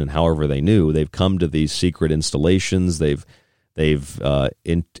reason and however they knew, they've come to these secret installations. They've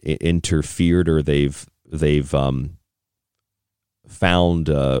interfered, or they've found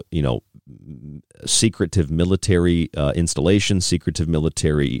secretive military installations, secretive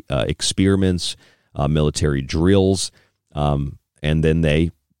military experiments, military drills, and then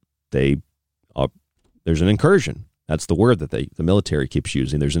there's an incursion. That's the word that the military keeps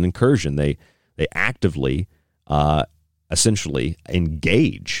using. There's an incursion. They actively, essentially,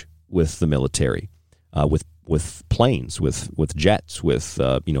 engage with the military, with planes, with jets, with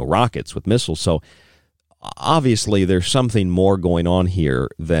rockets, with missiles. So obviously, there's something more going on here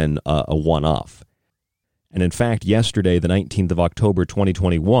than a one-off. And in fact, yesterday, the 19th of October,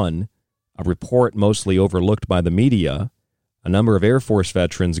 2021, a report mostly overlooked by the media, a number of Air Force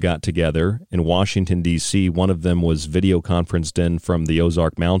veterans got together in Washington, D.C. One of them was video conferenced in from the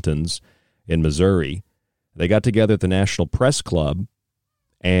Ozark Mountains in Missouri. They got together at the National Press Club,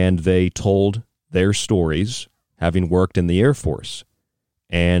 and they told their stories, having worked in the Air Force.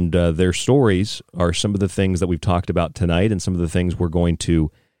 And their stories are some of the things that we've talked about tonight and some of the things we're going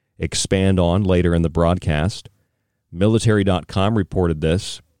to expand on later in the broadcast. Military.com reported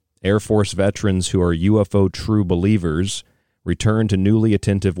this. Air Force veterans who are UFO true believers return to newly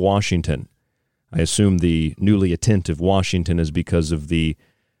attentive Washington. I assume the newly attentive Washington is because of the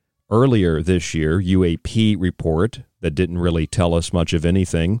earlier this year UAP report that didn't really tell us much of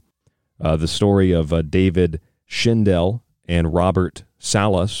anything. The story of David Schindel and Robert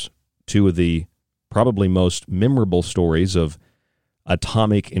Salas, two of the probably most memorable stories of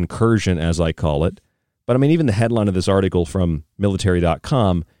atomic incursion, as I call it. But I mean, even the headline of this article from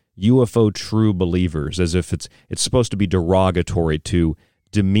military.com, UFO true believers, as if it's supposed to be derogatory to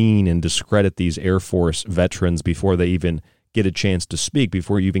demean and discredit these Air Force veterans before they even get a chance to speak,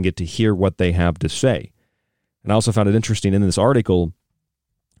 before you even get to hear what they have to say. And I also found it interesting in this article,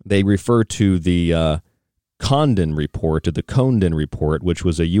 they refer to the Condon report, to the Condon report, which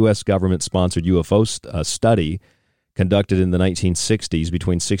was a U.S. government-sponsored UFO study conducted in the 1960s,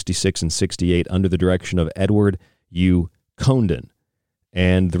 between 66 and 68, under the direction of Edward U. Condon.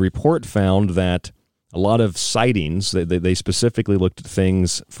 And the report found that a lot of sightings, they specifically looked at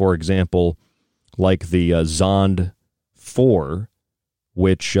things, for example, like the Zond 4,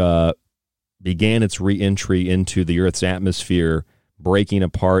 which began its re-entry into the Earth's atmosphere, breaking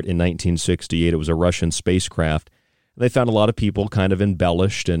apart in 1968. It was a Russian spacecraft. They found a lot of people kind of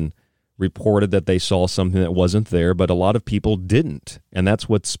embellished and reported that they saw something that wasn't there, but a lot of people didn't. And that's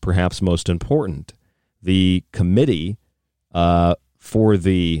what's perhaps most important. The committee for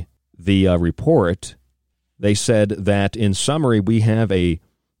the report, they said that, in summary, we have a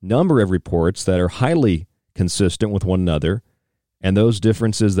number of reports that are highly consistent with one another, and those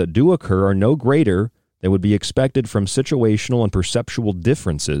differences that do occur are no greater than would be expected from situational and perceptual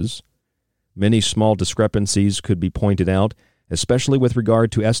differences. Many small discrepancies could be pointed out, especially with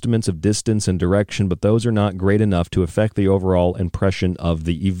regard to estimates of distance and direction, but those are not great enough to affect the overall impression of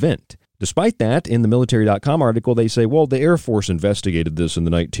the event. Despite that, in the military.com article, they say, well, the Air Force investigated this in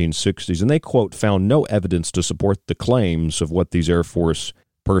the 1960s, and they, quote, found no evidence to support the claims of what these Air Force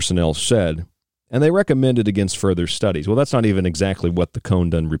personnel said, and they recommended against further studies. Well, that's not even exactly what the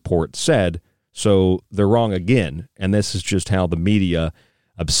Condon report said, so they're wrong again, and this is just how the media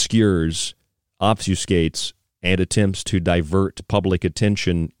obscures, obfuscates, and attempts to divert public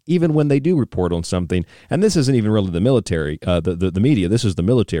attention even when they do report on something. And this isn't even really the military, the media. This is the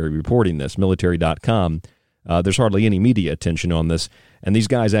military reporting this, military.com. There's hardly any media attention on this. And these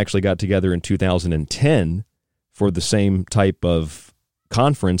guys actually got together in 2010 for the same type of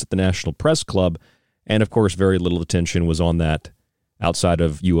conference at the National Press Club. And, of course, very little attention was on that outside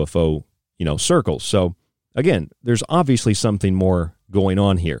of UFO, circles. So, again, there's obviously something more going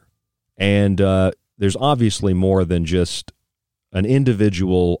on here. And there's obviously more than just an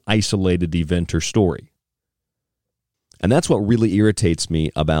individual isolated event or story. And that's what really irritates me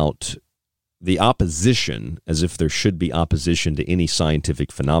about the opposition, as if there should be opposition to any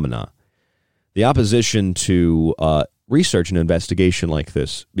scientific phenomena, the opposition to research and investigation like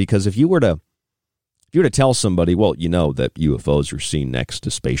this. Because if you were to tell somebody, well, you know that UFOs are seen next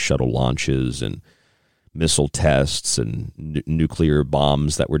to space shuttle launches and missile tests and nuclear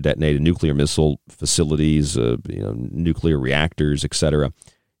bombs that were detonated, nuclear missile facilities, nuclear reactors, etc.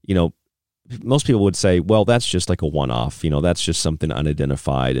 Most people would say, well, that's just like a one-off. That's just something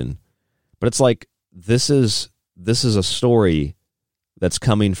unidentified. But it's like, this is a story that's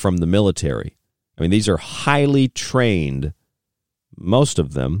coming from the military. I mean, these are highly trained, most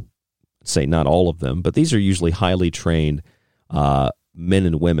of them, say not all of them, but these are usually highly trained men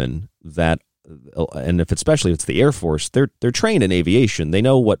and women that, and especially if it's the Air Force, they're trained in aviation. They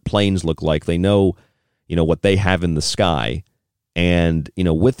know what planes look like. They know, what they have in the sky. And,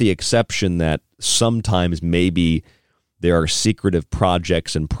 with the exception that sometimes maybe there are secretive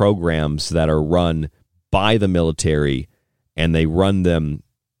projects and programs that are run by the military, and they run them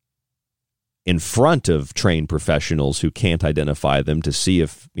in front of trained professionals who can't identify them to see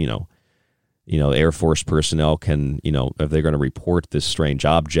if, Air Force personnel can, if they're going to report this strange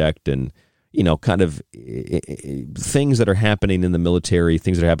object, and kind of things that are happening in the military,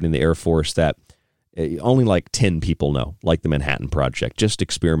 things that are happening in the Air Force that only like 10 people know, like the Manhattan Project, just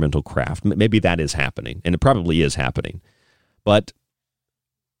experimental craft. Maybe that is happening, and it probably is happening. But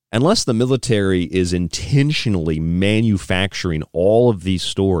unless the military is intentionally manufacturing all of these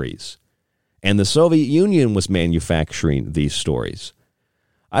stories, and the Soviet Union was manufacturing these stories,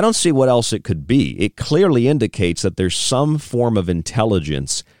 I don't see what else it could be. It clearly indicates that there's some form of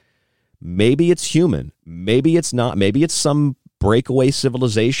intelligence. Maybe it's human. Maybe it's not. Maybe it's some breakaway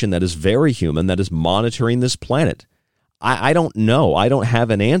civilization that is very human, that is monitoring this planet. I don't know. I don't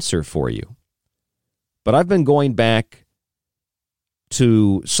have an answer for you. But I've been going back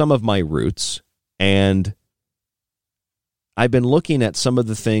to some of my roots, and I've been looking at some of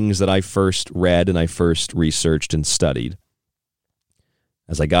the things that I first read and I first researched and studied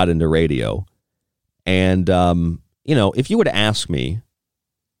as I got into radio. And, if you were to ask me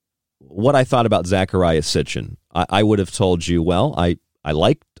what I thought about Zecharia Sitchin, I would have told you, well, I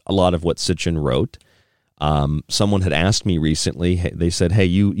liked a lot of what Sitchin wrote. Someone had asked me recently, they said, hey,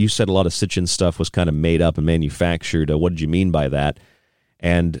 you said a lot of Sitchin stuff was kind of made up and manufactured. What did you mean by that?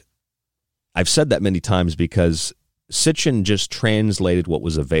 And I've said that many times because Sitchin just translated what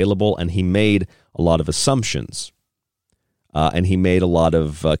was available, and he made a lot of assumptions. And he made a lot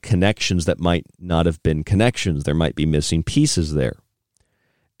of connections that might not have been connections. There might be missing pieces there.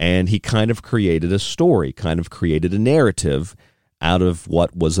 And he kind of created a story, kind of created a narrative out of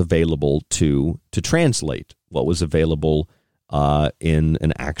what was available to translate, what was available in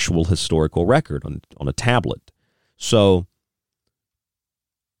an actual historical record on a tablet. So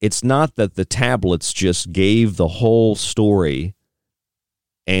it's not that the tablets just gave the whole story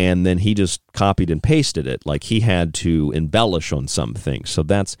and then he just copied and pasted it. Like he had to embellish on some things. So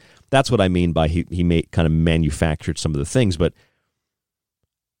that's what I mean by he kind of manufactured some of the things. But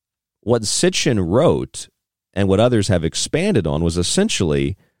what Sitchin wrote and what others have expanded on was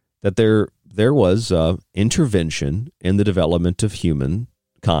essentially that there was intervention in the development of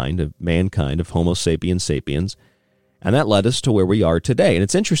humankind, of mankind, of Homo sapiens sapiens, and that led us to where we are today. And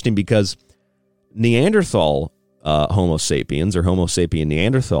it's interesting because Neanderthal Homo sapiens or Homo sapien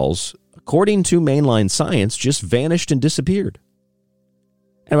Neanderthals, according to mainline science, just vanished and disappeared.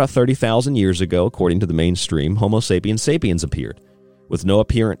 And about 30,000 years ago, according to the mainstream, Homo sapiens sapiens appeared with no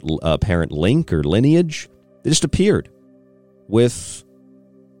apparent link or lineage. They just appeared with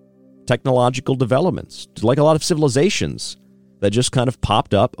technological developments, like a lot of civilizations that just kind of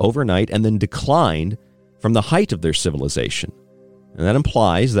popped up overnight and then declined from the height of their civilization. And that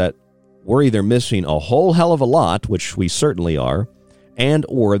implies that we're either missing a whole hell of a lot, which we certainly are, and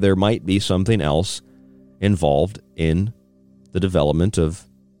or there might be something else involved in the development of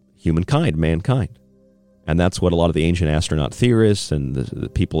humankind, mankind. And that's what a lot of the ancient astronaut theorists and the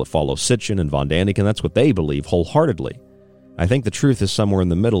people that follow Sitchin and von Daniken, that's what they believe wholeheartedly. I think the truth is somewhere in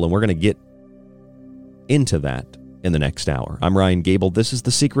the middle, and we're going to get into that in the next hour. I'm Ryan Gable. This is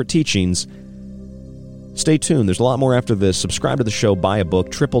The Secret Teachings. Stay tuned. There's a lot more after this. Subscribe to the show, buy a book,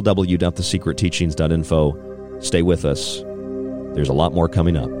 www.thesecretteachings.info. Stay with us. There's a lot more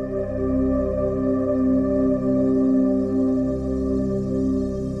coming up.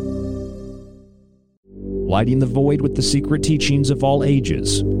 Lighting the void with the secret teachings of all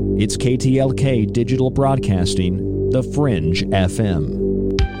ages. It's KTLK Digital Broadcasting, The Fringe FM.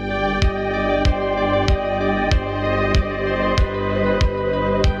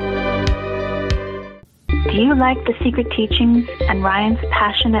 Do you like The Secret Teachings and Ryan's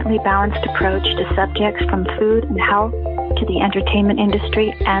passionately balanced approach to subjects from food and health to the entertainment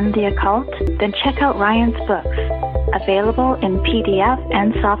industry and the occult? Then check out Ryan's books, available in PDF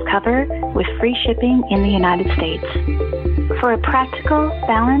and softcover with free shipping in the United States. For a practical,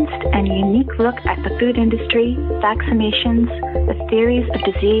 balanced, and unique look at the food industry, vaccinations, the theories of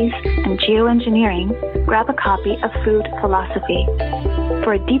disease, and geoengineering, grab a copy of Food Philosophy.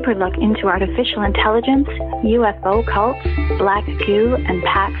 For a deeper look into artificial intelligence, UFO cults, black goo, and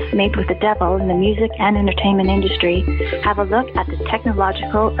pacts made with the devil in the music and entertainment industry, have a look at the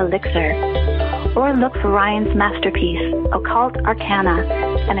Technological Elixir. Or look for Ryan's masterpiece, Occult Arcana,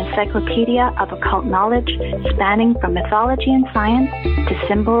 an encyclopedia of occult knowledge spanning from mythology and science to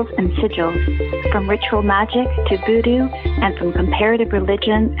symbols and sigils, from ritual magic to voodoo, and from comparative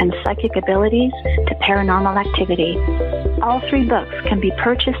religion and psychic abilities to paranormal activity. All three books can be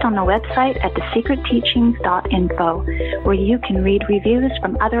purchased on the website at thesecretteachings.info, where you can read reviews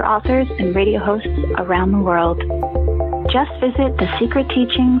from other authors and radio hosts around the world. Just visit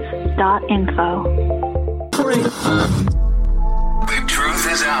thesecretteachings.info. The truth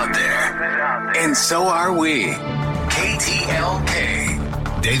is out there, and so are we.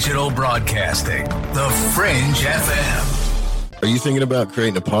 KTLK, Digital Broadcasting, The Fringe FM. Are you thinking about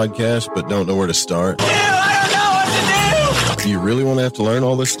creating a podcast but don't know where to start? Do you really want to have to learn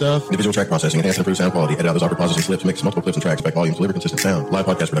all this stuff? Individual track processing, enhance and improve sound quality, edit out those awkward pauses and slips, mix multiple clips and tracks, back volumes, deliver consistent sound, live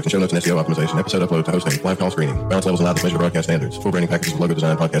podcast production, show notes and SEO optimization, episode upload to hosting, live call screening, balance levels allowed to measure broadcast standards, full branding packages, logo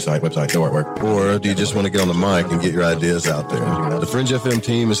design, podcast site, website, show artwork. Or do you just want to get on the mic and get your ideas out there? The Fringe FM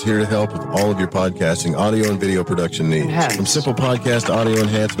team is here to help with all of your podcasting, audio and video production needs. From simple podcast to audio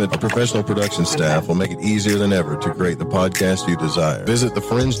enhancement, our professional production staff will make it easier than ever to create the podcast you desire. Visit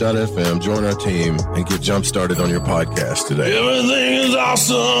thefringe.fm, join our team, and get jump started on your podcast today. Everything is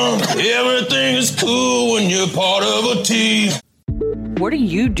awesome. Everything is cool when you're part of a team. What are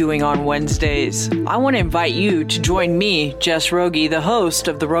you doing on Wednesdays? I want to invite you to join me, Jess Rogie, the host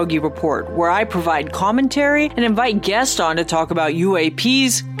of The Rogie Report, where I provide commentary and invite guests on to talk about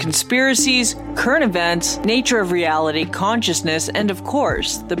UAPs, conspiracies, current events, nature of reality, consciousness, and of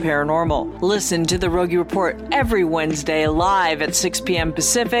course, the paranormal. Listen to The Rogie Report every Wednesday live at 6 p.m.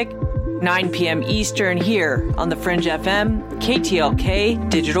 Pacific, 9 p.m. Eastern here on the Fringe FM, KTLK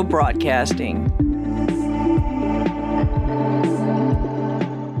Digital Broadcasting.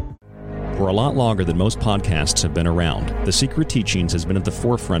 For a lot longer than most podcasts have been around, The Secret Teachings has been at the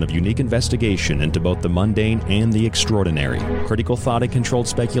forefront of unique investigation into both the mundane and the extraordinary. Critical thought and controlled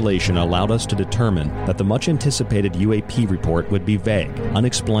speculation allowed us to determine that the much-anticipated UAP report would be vague,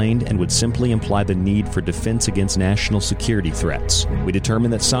 unexplained, and would simply imply the need for defense against national security threats. We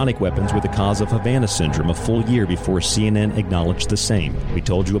determined that sonic weapons were the cause of Havana Syndrome a full year before CNN acknowledged the same. We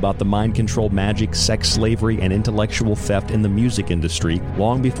told you about the mind-controlled magic, sex slavery, and intellectual theft in the music industry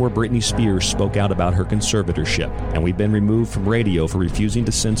long before Britney Spears spoke out about her conservatorship, and we've been removed from radio for refusing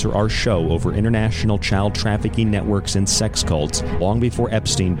to censor our show over international child trafficking networks and sex cults long before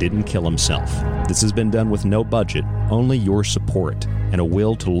Epstein didn't kill himself. This has been done with no budget, only your support, and a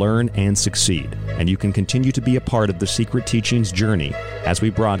will to learn and succeed. And you can continue to be a part of the Secret Teachings journey as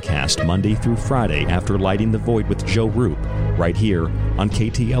we broadcast Monday through Friday after Lighting the Void with Joe Roop, right here on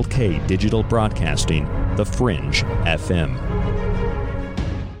KTLK Digital Broadcasting, The Fringe FM.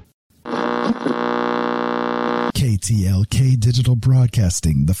 KTLK Digital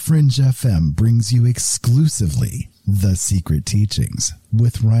Broadcasting, The Fringe FM, brings you exclusively The Secret Teachings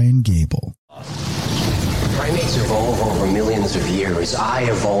with Ryan Gable. Primates evolve over millions of years. I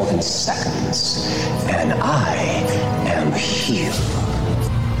evolve in seconds. And I am here.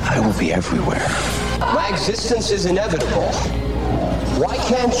 I will be everywhere. My existence is inevitable. Why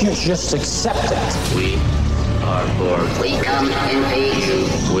can't you just accept it? We are born. We come in peace.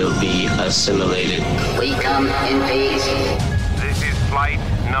 You will be assimilated. We come in peace. This is flight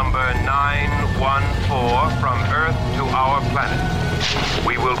number 914 from Earth to our planet.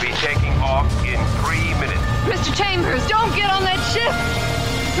 We will be taking off in 3 minutes. Mr. Chambers, don't get on that ship.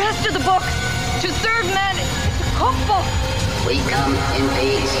 Rest of the book. To serve man, it's a cookbook. We come in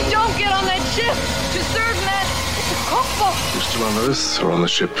peace. Don't get on that ship. To serve man, it's a cookbook. You're still on Earth or on the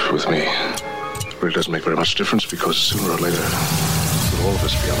ship with me? It really doesn't make very much difference because sooner or later, we'll all of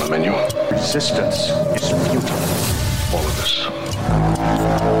us be on the menu. Resistance is futile. All of us.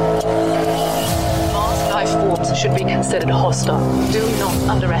 Advanced life forms should be considered hostile. Do not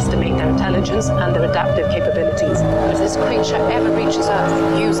underestimate their intelligence and their adaptive capabilities. If this creature ever reaches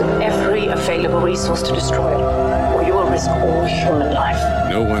Earth, use every available resource to destroy it, or you will risk all human life.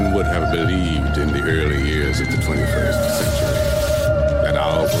 No one would have believed in the early years of the 21st century that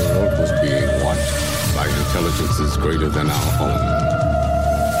our world was being watched by intelligences greater than our own.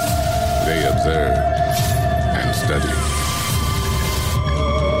 They observed and studied.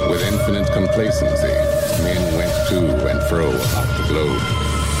 With infinite complacency, men went to and fro about the globe,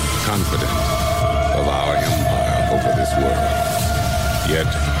 confident of our empire over this world. Yet,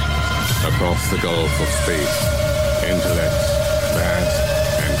 across the gulf of space, intellects, vast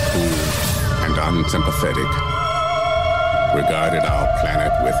and cool and unsympathetic, regarded our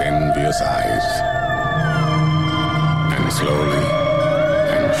planet with envious eyes, and slowly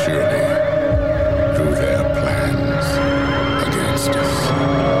and surely drew their plans against us.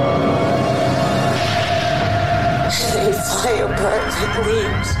 They fly apart like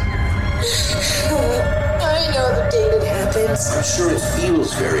leaves. I know the day it happens. I'm sure it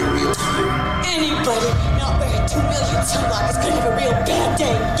feels very real to you. Anybody not wearing 2 million sunblock is gonna have a real bad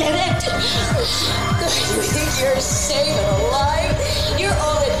day. Get it? You think you're safe and alive? You're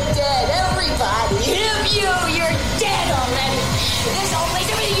already dead. Everybody. You're dead already. This whole place,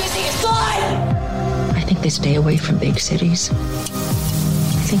 everything you think is fine. I think they stay away from big cities. I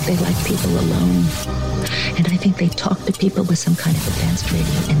think they like people alone. And I think they talk to people with some kind of advanced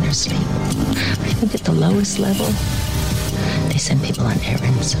radio in their sleep. I think at the lowest level, they send people on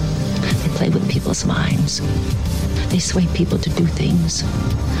errands. They play with people's minds. They sway people to do things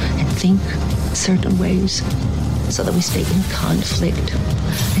and think certain ways so that we stay in conflict.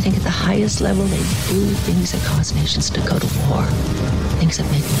 I think at the highest level, they do things that cause nations to go to war, things that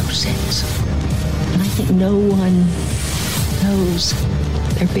make no sense. And I think no one knows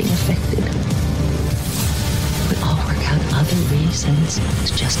they're being affected. We all work out other reasons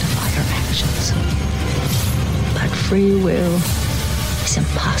to justify our actions. But free will is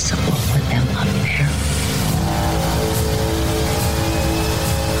impossible with them up there.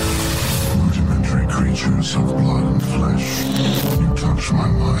 Rudimentary creatures of blood and flesh, you touch my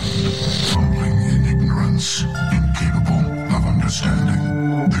mind, fumbling in ignorance, incapable of understanding.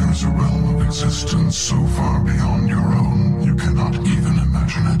 There is a realm of existence so far beyond your own, you cannot even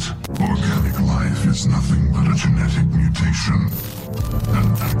imagine it. Organic life is nothing but a genetic mutation,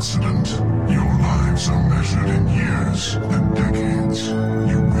 an accident. Your lives are measured in years and decades.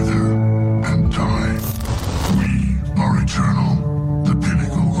 You wither and die. We are eternal, the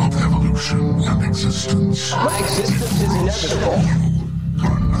pinnacle of evolution. existence. My existence is inevitable. You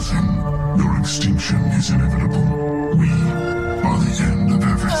are nothing. Your extinction is inevitable. We are the end of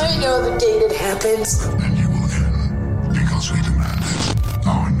everything. I know the day that happens. And you will end because we demand it.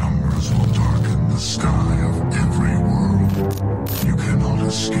 Our numbers will darken the sky of every world. You cannot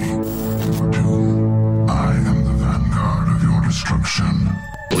escape your doom. I am the vanguard of your destruction.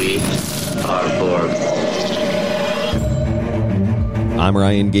 We are Borg. I'm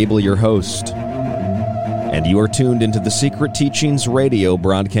Ryan Gable, your host, and you are tuned into the Secret Teachings Radio,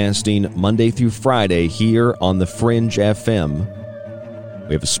 broadcasting Monday through Friday here on the Fringe FM.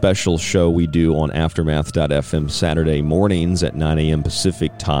 We have a special show we do on Aftermath.fm Saturday mornings at 9 a.m.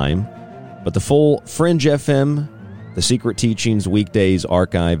 Pacific time. But the full Fringe FM, the Secret Teachings weekdays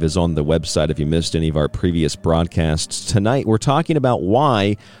archive is on the website if you missed any of our previous broadcasts. Tonight we're talking about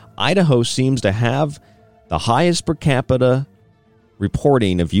why Idaho seems to have the highest per capita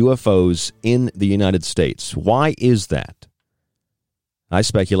reporting of UFOs in the United States. Why is that? I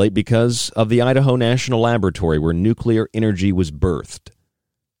speculate because of the Idaho National Laboratory, where nuclear energy was birthed.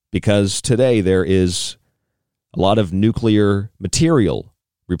 Because today there is a lot of nuclear material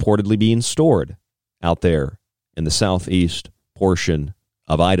reportedly being stored out there in the southeast portion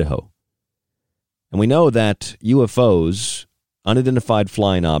of Idaho. And we know that UFOs, unidentified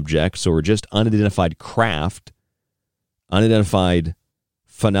flying objects, or just unidentified craft, unidentified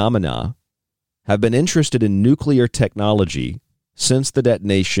phenomena, have been interested in nuclear technology since the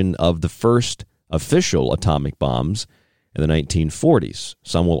detonation of the first official atomic bombs in the 1940s.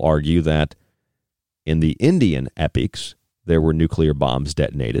 Some will argue that in the Indian epics, there were nuclear bombs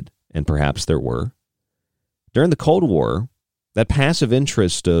detonated, and perhaps there were. During the Cold War, that passive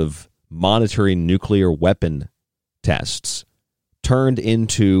interest of monitoring nuclear weapon tests turned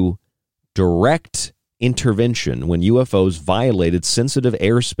into direct intervention when UFOs violated sensitive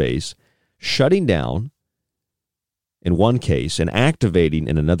airspace, shutting down, in one case, and activating,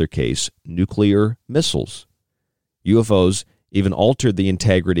 in another case, nuclear missiles. UFOs even altered the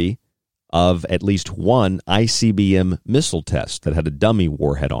integrity of at least one ICBM missile test that had a dummy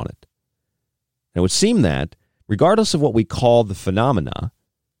warhead on it. And it would seem that, regardless of what we call the phenomena,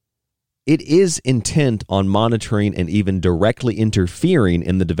 it is intent on monitoring and even directly interfering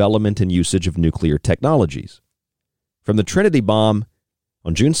in the development and usage of nuclear technologies. From the Trinity bomb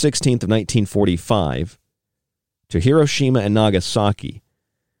on June 16th of 1945 to Hiroshima and Nagasaki,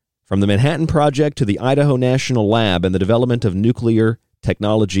 from the Manhattan Project to the Idaho National Lab and the development of nuclear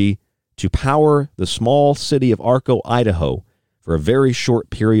technology to power the small city of Arco, Idaho, for a very short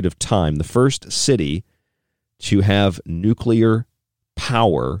period of time, the first city to have nuclear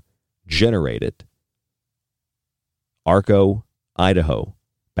power generated, Arco, Idaho,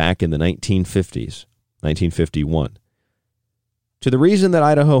 back in the 1950s, 1951. To the reason that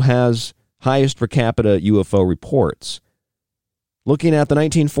Idaho has highest per capita UFO reports, looking at the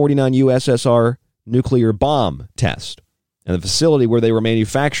 1949 USSR nuclear bomb test and the facility where they were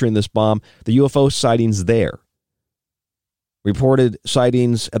manufacturing this bomb, the UFO sightings there. Reported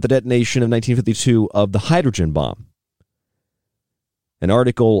sightings at the detonation of 1952 of the hydrogen bomb. An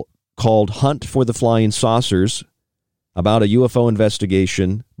article called Hunt for the Flying Saucers about a UFO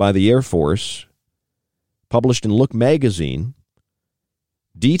investigation by the Air Force, published in Look magazine,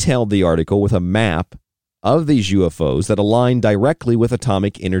 detailed the article with a map of these UFOs that align directly with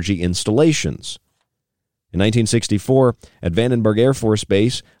atomic energy installations. In 1964, at Vandenberg Air Force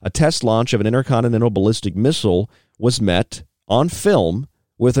Base, a test launch of an intercontinental ballistic missile was met on film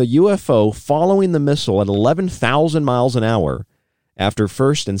with a UFO following the missile at 11,000 miles an hour after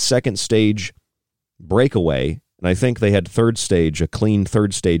first and second stage breakaway, and I think they had third stage, a clean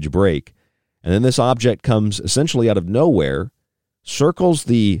third stage break. And then this object comes essentially out of nowhere, circles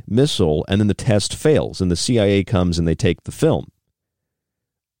the missile, and then the test fails, and the CIA comes and they take the film.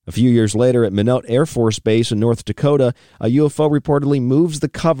 A few years later at Minot Air Force Base in North Dakota, a UFO reportedly moves the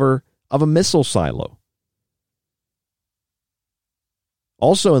cover of a missile silo.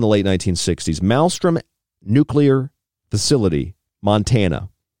 Also in the late 1960s, Maelstrom Nuclear Facility, Montana.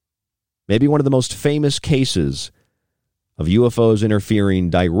 Maybe one of the most famous cases of UFOs interfering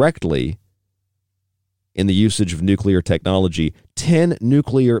directly in the usage of nuclear technology. 10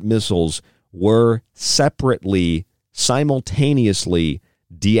 nuclear missiles were separately, simultaneously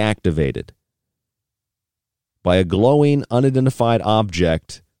deactivated by a glowing, unidentified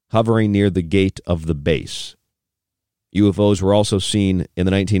object hovering near the gate of the base. UFOs were also seen in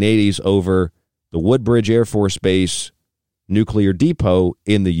the 1980s over the Woodbridge Air Force Base nuclear depot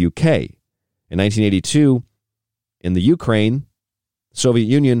in the UK. In 1982, in the Ukraine, the Soviet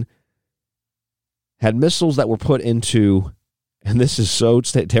Union had missiles that were put into, and this is so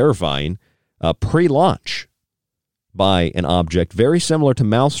terrifying, pre-launch by an object very similar to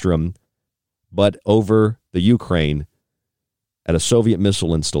Maelstrom, but over the Ukraine at a Soviet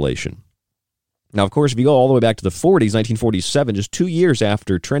missile installation. Now, of course, if you go all the way back to the 40s, 1947, just 2 years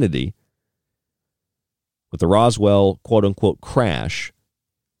after Trinity, with the Roswell quote-unquote crash,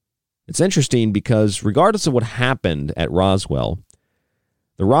 it's interesting because regardless of what happened at Roswell,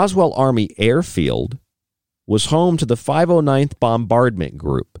 the Roswell Army Airfield was home to the 509th Bombardment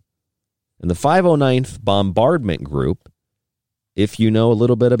Group. And the 509th Bombardment Group, if you know a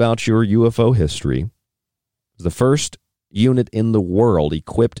little bit about your UFO history, is the first unit in the world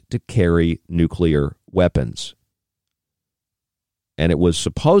equipped to carry nuclear weapons. And it was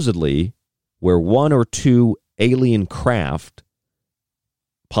supposedly where one or two alien craft,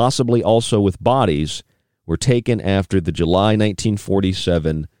 possibly also with bodies, were taken after the July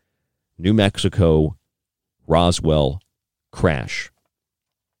 1947 New Mexico Roswell crash.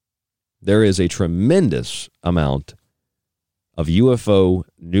 There is a tremendous amount of UFO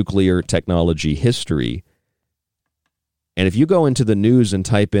nuclear technology history. And if you go into the news and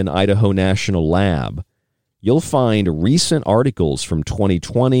type in Idaho National Lab, you'll find recent articles from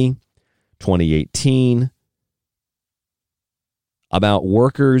 2020, 2018, about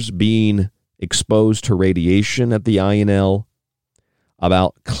workers being exposed to radiation at the INL,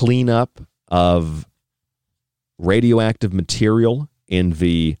 about cleanup of radioactive material in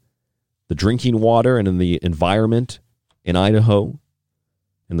the drinking water and in the environment in Idaho,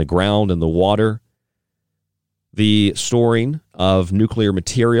 in the ground and the water, the storing of nuclear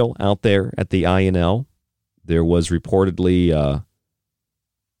material out there at the INL. There was reportedly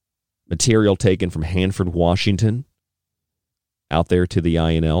material taken from Hanford, Washington, out there to the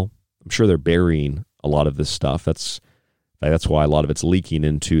INL. I'm sure they're burying a lot of this stuff. That's why a lot of it's leaking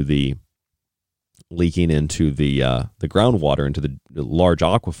into the groundwater, into the large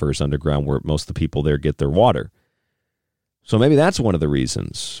aquifers underground where most of the people there get their water. So maybe that's one of the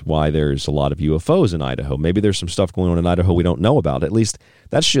reasons why there's a lot of UFOs in Idaho. Maybe there's some stuff going on in Idaho we don't know about. At least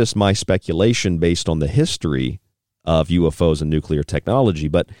that's just my speculation based on the history of UFOs and nuclear technology.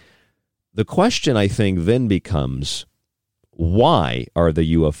 But the question, I think, then becomes, why are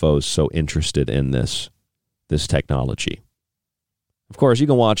the UFOs so interested in this technology? Of course, you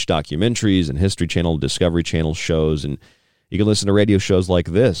can watch documentaries and History Channel, Discovery Channel shows, and you can listen to radio shows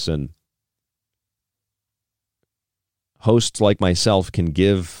like this, and hosts like myself can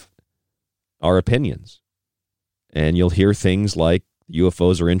give our opinions. And you'll hear things like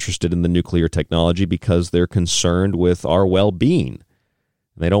UFOs are interested in the nuclear technology because they're concerned with our well-being.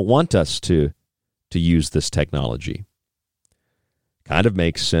 They don't want us to use this technology. Kind of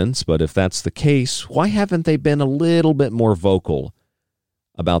makes sense, but if that's the case, why haven't they been a little bit more vocal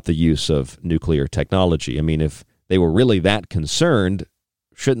about the use of nuclear technology? I mean, if they were really that concerned,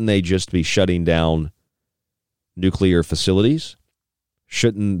 shouldn't they just be shutting down nuclear facilities?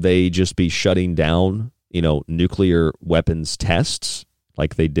 Shouldn't they just be shutting down, nuclear weapons tests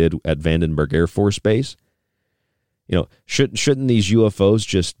like they did at Vandenberg Air Force Base? Shouldn't these UFOs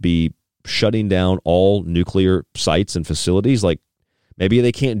just be shutting down all nuclear sites and facilities? Like, maybe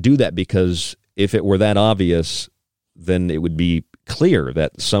they can't do that because if it were that obvious, then it would be clear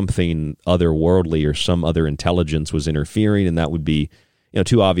that something otherworldly or some other intelligence was interfering, and that would be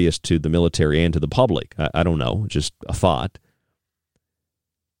too obvious to the military and to the public. I don't know, just a thought.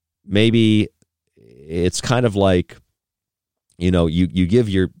 Maybe it's kind of like, you give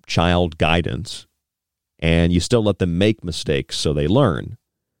your child guidance and you still let them make mistakes so they learn.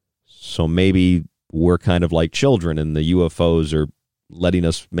 So maybe we're kind of like children and the UFOs are letting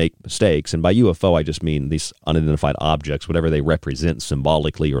us make mistakes. And by UFO, I just mean these unidentified objects, whatever they represent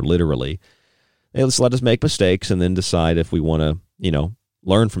symbolically or literally. They just let us make mistakes and then decide if we want to,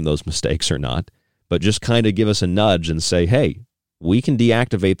 learn from those mistakes or not. But just kind of give us a nudge and say, hey, we can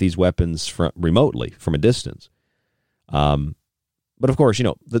deactivate these weapons remotely from a distance. But of course,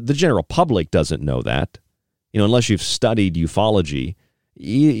 the general public doesn't know that. Unless you've studied ufology,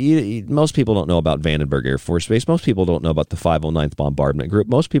 most people don't know about Vandenberg Air Force Base. Most people don't know about the 509th Bombardment Group.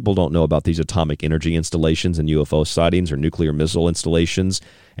 Most people don't know about these atomic energy installations and UFO sightings, or nuclear missile installations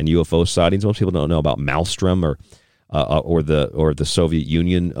and UFO sightings. Most people don't know about Maelstrom or the Soviet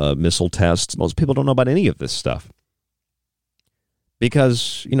Union missile tests. Most people don't know about any of this stuff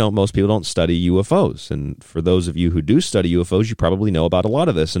because, most people don't study UFOs. And for those of you who do study UFOs, you probably know about a lot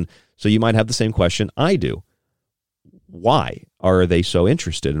of this. And so you might have the same question I do. Why are they so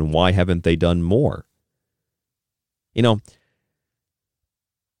interested, and why haven't they done more? When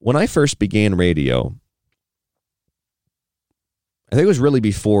I first began radio, I think it was really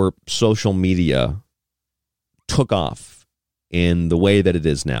before social media took off in the way that it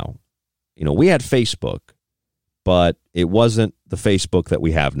is now. we had Facebook, but it wasn't the Facebook that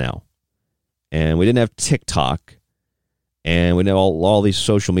we have now. And we didn't have TikTok, and we didn't have all these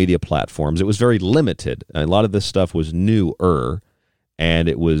social media platforms. It was very limited. A lot of this stuff was newer, and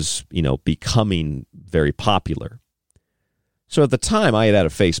it was, becoming very popular. So at the time, I had a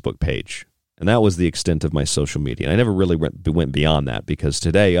Facebook page, and that was the extent of my social media. And I never really went beyond that, because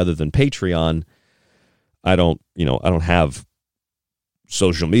today, other than Patreon, I don't have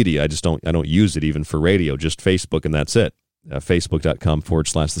social media. I don't use it even for radio, just Facebook, and that's it.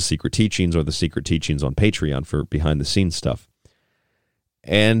 Facebook.com/The Secret Teachings, or The Secret Teachings on Patreon for behind the scenes stuff.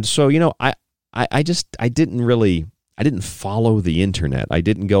 And so, I didn't follow the internet. I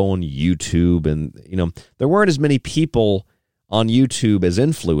didn't go on YouTube, and, there weren't as many people on YouTube as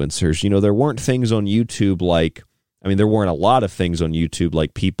influencers. There weren't things on YouTube like, there weren't a lot of things on YouTube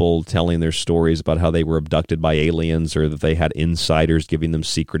like people telling their stories about how they were abducted by aliens, or that they had insiders giving them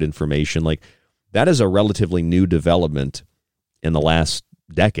secret information. Like, that is a relatively new development in the last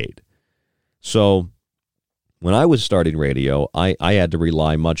decade. So when I was starting radio, I had to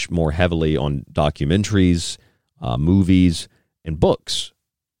rely much more heavily on documentaries, movies, and books.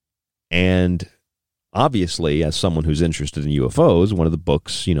 And obviously, as someone who's interested in UFOs, one of the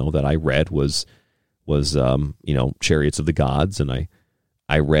books, that I read was Chariots of the Gods. And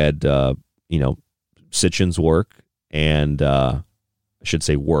I read, Sitchin's work, and I should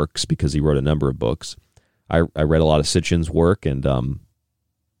say works, because he wrote a number of books. I read a lot of Sitchin's work, and,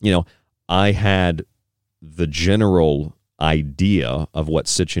 I had the general idea of what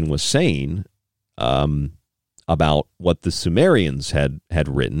Sitchin was saying about what the Sumerians had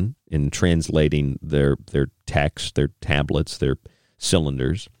written in translating their text, their tablets, their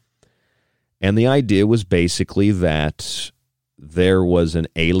cylinders. And the idea was basically that there was an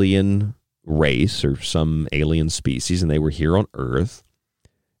alien race or some alien species, and they were here on Earth,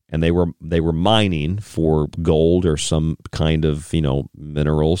 and they were mining for gold or some kind of,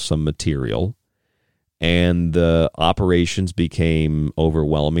 mineral, some material. And the operations became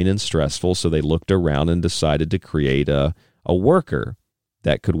overwhelming and stressful, so they looked around and decided to create a worker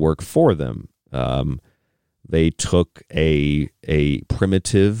that could work for them. They took a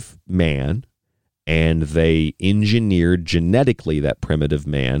primitive man, and they engineered genetically that primitive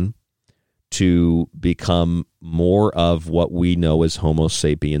man to become more of what we know as Homo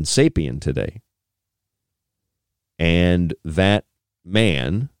sapiens sapien today. And that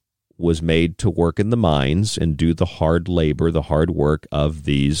man was made to work in the mines and do the hard labor, the hard work of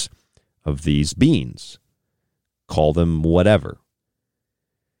these beings. Call them whatever.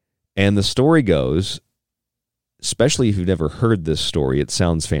 And the story goes, especially if you've never heard this story, it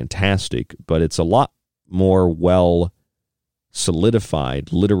sounds fantastic, but it's a lot more well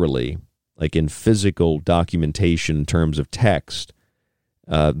solidified, literally, like in physical documentation in terms of text,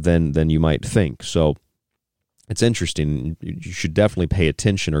 than you might think. So it's interesting. You should definitely pay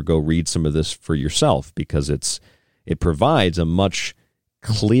attention or go read some of this for yourself, because it provides a much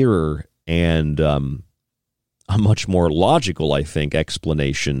clearer and a much more logical, I think,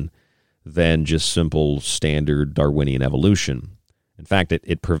 explanation than just simple standard Darwinian evolution. In fact,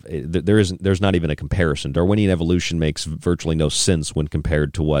 there's not even a comparison. Darwinian evolution makes virtually no sense when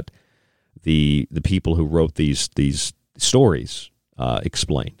compared to what the people who wrote these stories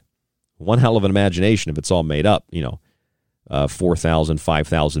explained. One hell of an imagination if it's all made up, 4,000,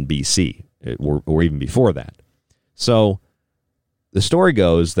 5,000 BC, or even before that. So the story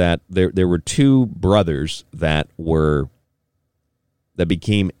goes that there were two brothers that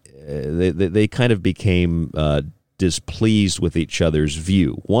became displeased with each other's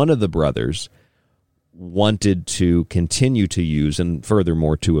view. One of the brothers wanted to continue to use and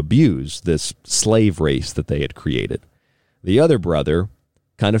furthermore to abuse this slave race that they had created. The other brother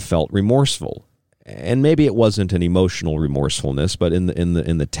kind of felt remorseful, and maybe it wasn't an emotional remorsefulness, but in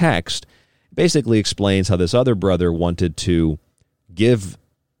the text, it basically explains how this other brother wanted to give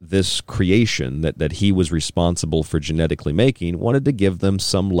this creation that he was responsible for genetically making, wanted to give them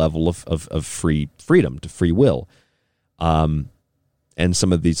some level of freedom, to free will. And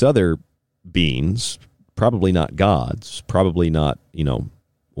some of these other beings, probably not gods, probably not,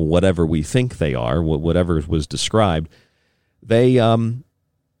 whatever we think they are, whatever was described, they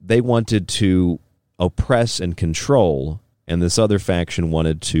wanted to oppress and control, and this other faction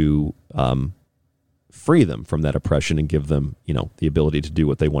wanted to free them from that oppression and give them, the ability to do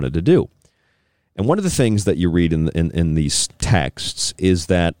what they wanted to do. And one of the things that you read in these texts is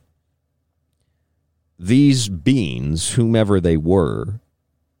that these beings, whomever they were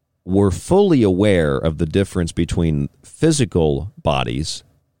fully aware of the difference between physical bodies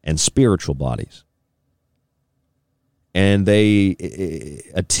and spiritual bodies. And they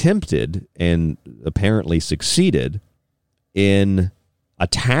attempted and apparently succeeded in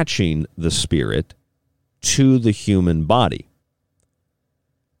attaching the spirit to the human body.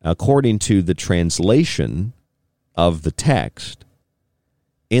 According to the translation of the text,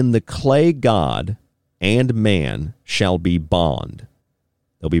 in the clay God and man shall be bond.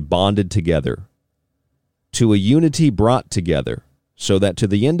 They'll be bonded together, to a unity brought together, so that to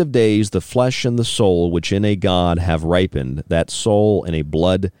the end of days the flesh and the soul which in a God have ripened, that soul in a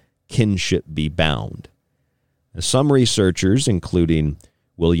blood kinship be bound. Now, some researchers, including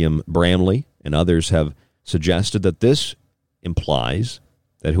William Bramley and others, have suggested that this implies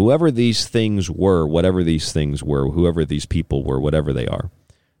that whoever these things were, whatever these things were, whoever these people were, whatever they are,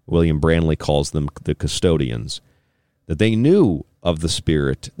 William Bramley calls them the custodians, that they knew of the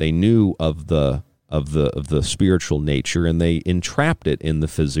spirit, they knew of the spiritual nature, and they entrapped it in the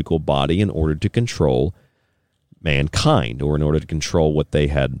physical body in order to control mankind, or in order to control what they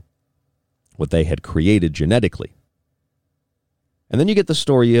had created genetically. And then you get the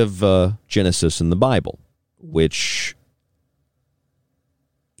story of Genesis in the Bible, which,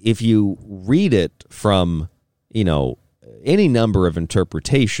 if you read it from, any number of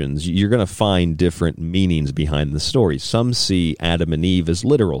interpretations, you're going to find different meanings behind the story. Some see Adam and Eve as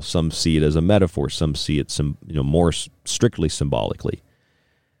literal. Some see it as a metaphor. Some see it more strictly symbolically.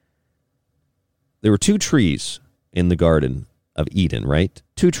 There were two trees in the Garden of Eden, right?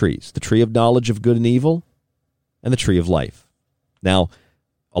 Two trees, the tree of knowledge of good and evil and the tree of life. Now,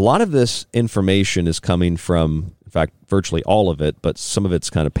 a lot of this information is coming from, in fact, virtually all of it, but some of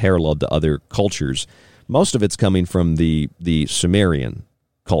it's kind of paralleled to other cultures. Most of it's coming from the Sumerian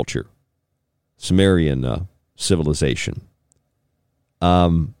culture, Sumerian civilization.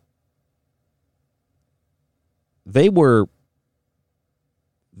 They were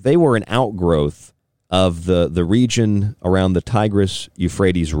an outgrowth of the region around the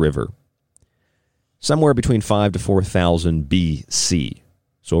Tigris-Euphrates River, somewhere between 5,000 to 4,000 BC,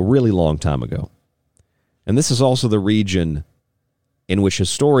 so a really long time ago. And this is also the region in which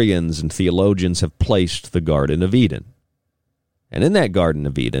historians and theologians have placed the Garden of Eden. And in that Garden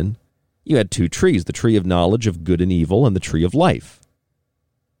of Eden, you had two trees, the tree of knowledge of good and evil and the tree of life.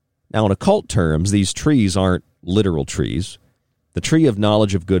 Now, in occult terms, these trees aren't literal trees. The tree of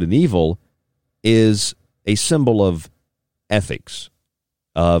knowledge of good and evil is a symbol of ethics,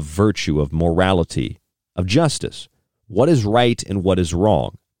 of virtue, of morality, of justice. What is right and what is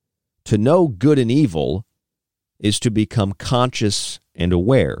wrong? To know good and evil is to become conscious and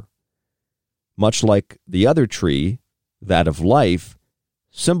aware. Much like the other tree, that of life,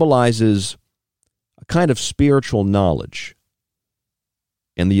 symbolizes a kind of spiritual knowledge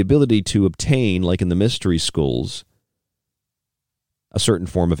and the ability to obtain, like in the mystery schools, a certain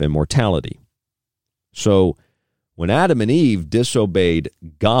form of immortality. So when Adam and Eve disobeyed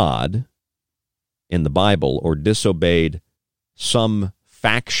God in the Bible, or disobeyed some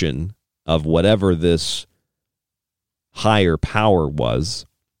faction of whatever this higher power was,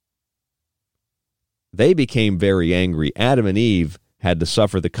 they became very angry. Adam and Eve had to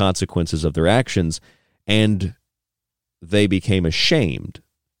suffer the consequences of their actions, and they became ashamed,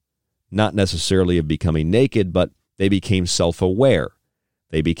 not necessarily of becoming naked, but they became self-aware.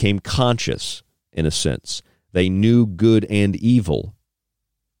 They became conscious, in a sense. They knew good and evil.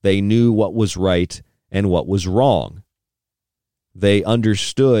 They knew what was right and what was wrong. They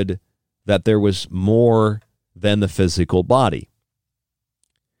understood that there was more than the physical body.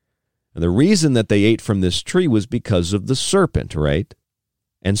 And the reason that they ate from this tree was because of the serpent, right?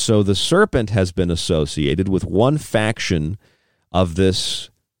 And so the serpent has been associated with one faction of this,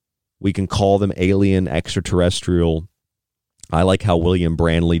 we can call them alien, extraterrestrial. I like how William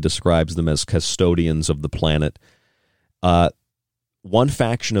Bramley describes them as custodians of the planet. One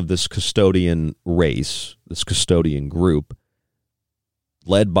faction of this custodian race, this custodian group,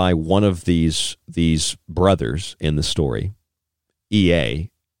 led by one of these brothers in the story, Ea,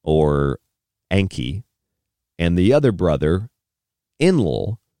 or Enki, and the other brother,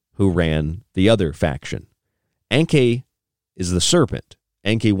 Enlil, who ran the other faction. Enki is the serpent.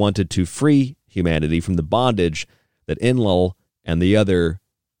 Enki wanted to free humanity from the bondage that Enlil and the other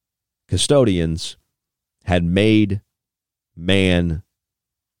custodians had made man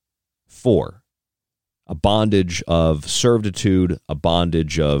for. A bondage of servitude, a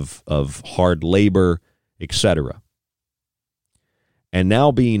bondage of hard labor, etc. And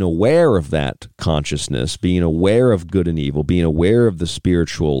now being aware of that consciousness, being aware of good and evil, being aware of the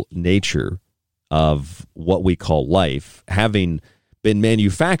spiritual nature of what we call life, having been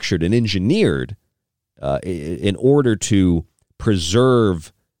manufactured and engineered in order to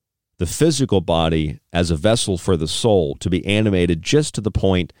preserve the physical body as a vessel for the soul to be animated just to the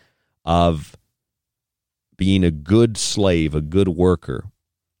point of being a good slave, a good worker.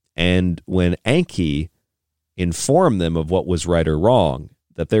 And when Enki informed them of what was right or wrong,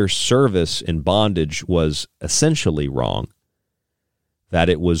 that their service in bondage was essentially wrong, that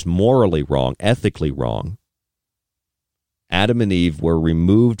it was morally wrong, ethically wrong, Adam and Eve were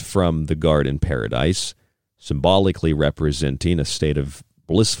removed from the garden paradise, symbolically representing a state of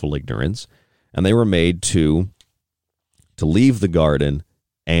blissful ignorance, and they were made to leave the garden,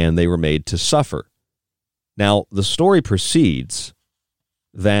 and they were made to suffer. Now, the story proceeds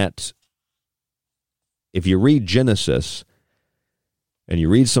that if you read Genesis and you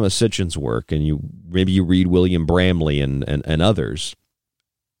read some of Sitchin's work, and maybe you read William Bramley and others,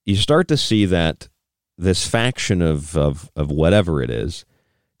 you start to see that this faction of whatever it is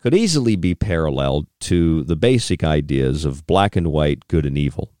could easily be paralleled to the basic ideas of black and white, good and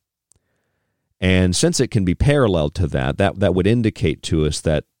evil. And since it can be paralleled to that would indicate to us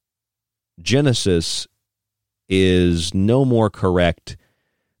that Genesis is no more correct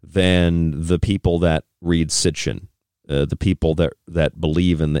than the people that read Sitchin, the people that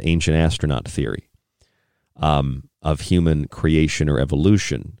believe in the ancient astronaut theory of human creation or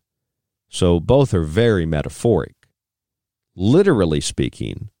evolution. So both are very metaphoric. Literally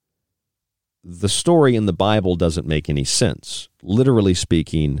speaking, the story in the Bible doesn't make any sense. Literally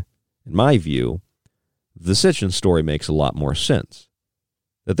speaking, in my view, the Sitchin story makes a lot more sense.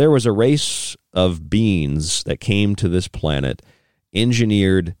 That there was a race of beings that came to this planet,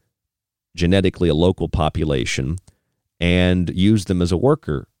 engineered genetically a local population, and used them as a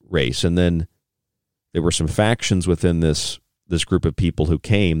worker race. And then there were some factions within this group of people who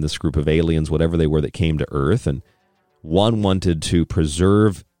came, this group of aliens, whatever they were, that came to Earth, and one wanted to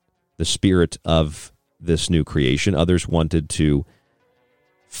preserve the spirit of this new creation. Others wanted to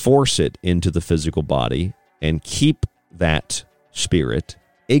force it into the physical body and keep that spirit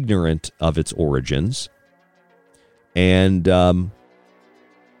ignorant of its origins and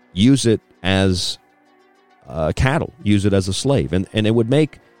use it as cattle, use it as a slave. And it would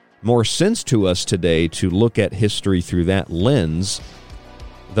make more sense to us today to look at history through that lens,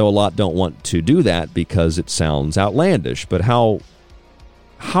 though a lot don't want to do that because it sounds outlandish. But how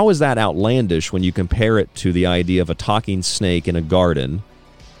is that outlandish when you compare it to the idea of a talking snake in a garden?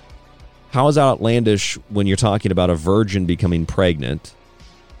 How is that outlandish when you're talking about a virgin becoming pregnant,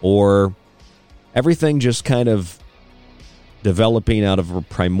 or everything just kind of developing out of a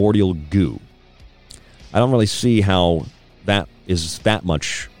primordial goo? I don't really see how that is that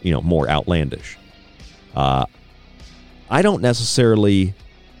much, more outlandish. I don't necessarily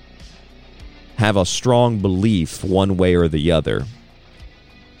have a strong belief one way or the other,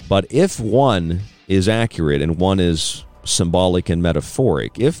 but if one is accurate and one is symbolic and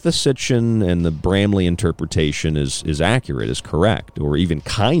metaphoric, if the Sitchin and the Bramley interpretation is accurate, is correct, or even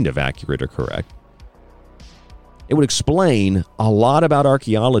kind of accurate or correct, it would explain a lot about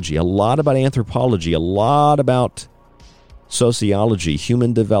archaeology, a lot about anthropology, a lot about sociology,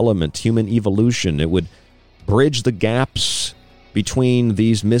 human development, human evolution. It would bridge the gaps between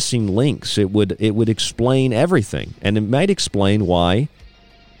these missing links. It would explain everything. And it might explain why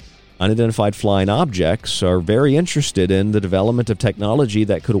unidentified flying objects are very interested in the development of technology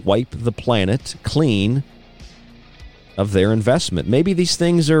that could wipe the planet clean of their investment. Maybe these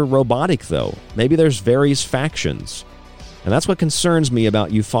things are robotic, though. Maybe there's various factions. And that's what concerns me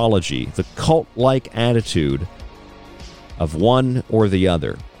about ufology, the cult-like attitude of one or the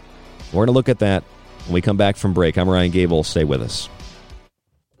other. We're going to look at that when we come back from break. I'm Ryan Gable. Stay with us.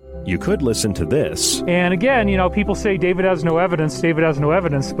 You could listen to this. And again, people say David has no evidence,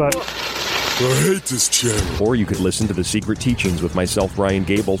 but I hate this channel. Or you could listen to The Secret Teachings with myself, Ryan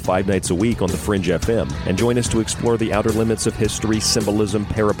Gable, 5 nights a week on The Fringe FM, and join us to explore the outer limits of history, symbolism,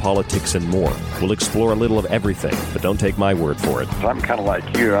 parapolitics, and more. We'll explore a little of everything, but don't take my word for it. I'm kind of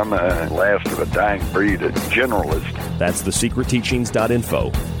like you. I'm a last of a dying breed, a generalist. That's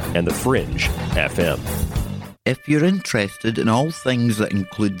thesecretteachings.info and The Fringe FM. If you're interested in all things that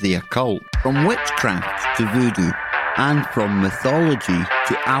include the occult, from witchcraft to voodoo, and from mythology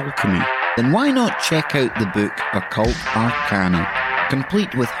to alchemy, then why not check out the book Occult Arcana,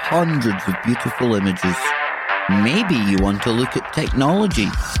 complete with hundreds of beautiful images. Maybe you want to look at technology,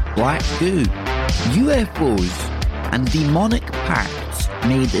 black goo, UFOs, and demonic pacts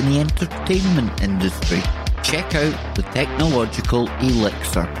made in the entertainment industry. Check out the technological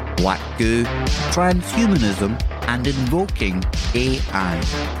elixir, black goo, transhumanism, and invoking AI.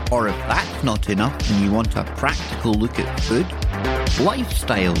 Or if that's not enough and you want a practical look at food,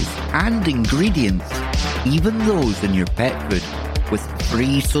 lifestyles, and ingredients, even those in your pet food, with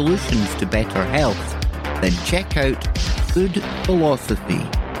free solutions to better health, then check out Food Philosophy.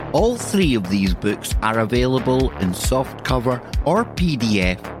 All 3 of these books are available in softcover or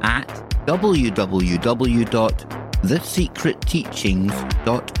PDF at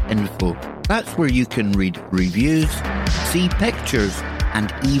www.thesecretteachings.info. That's where you can read reviews, see pictures,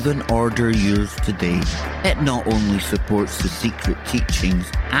 and even order yours today. It not only supports The Secret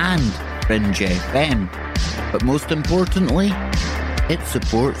Teachings and Fringe FM, but most importantly, it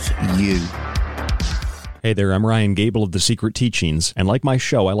supports you. Hey there, I'm Ryan Gable of The Secret Teachings, and like my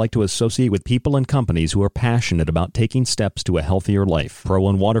show, I like to associate with people and companies who are passionate about taking steps to a healthier life. Pro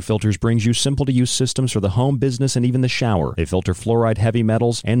One Water Filters brings you simple-to-use systems for the home, business, and even the shower. They filter fluoride, heavy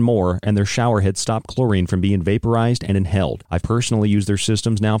metals, and more, and their shower heads stop chlorine from being vaporized and inhaled. I've personally used their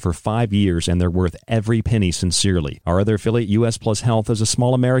systems now for 5 years, and they're worth every penny sincerely. Our other affiliate, US Plus Health, is a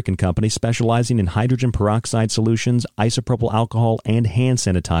small American company specializing in hydrogen peroxide solutions, isopropyl alcohol, and hand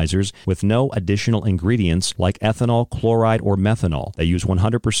sanitizers with no additional ingredients like ethanol, chloride, or methanol. They use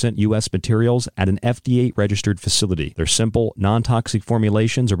 100% U.S. materials at an FDA-registered facility. Their simple, non-toxic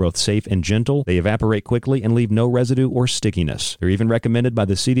formulations are both safe and gentle. They evaporate quickly and leave no residue or stickiness. They're even recommended by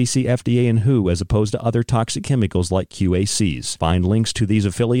the CDC, FDA, and WHO as opposed to other toxic chemicals like QACs. Find links to these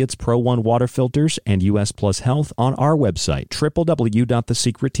affiliates, Pro One Water Filters and US Plus Health, on our website,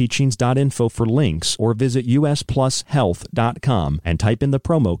 www.thesecretteachings.info for links, or visit usplushealth.com and type in the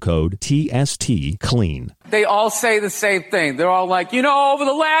promo code TSTCLEAN. They all say the same thing. They're all like, over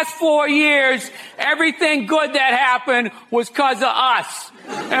the last 4 years, everything good that happened was because of us.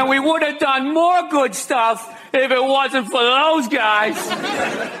 And we would have done more good stuff if it wasn't for those guys.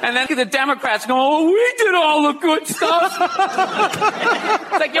 And then the Democrats go, oh, we did all the good stuff.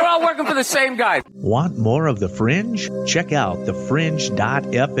 It's like you're all working for the same guy. Want more of The Fringe? Check out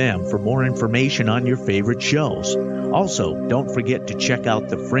thefringe.fm for more information on your favorite shows. Also, don't forget to check out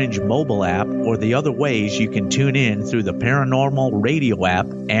the Fringe mobile app or the other ways you can tune in through the Paranormal Radio app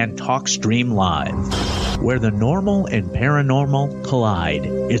and TalkStream Live. Where the normal and paranormal collide,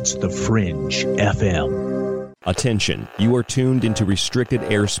 it's the Fringe FM. Attention, you are tuned into restricted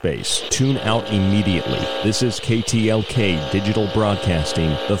airspace. Tune out immediately. This is KTLK Digital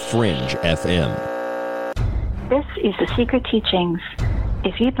Broadcasting, The Fringe FM. This is The Secret Teachings.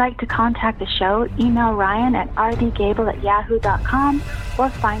 If you'd like to contact the show, email Ryan at rdgable@yahoo.com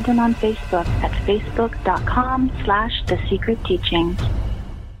or find him on Facebook at facebook.com/thesecretteachings.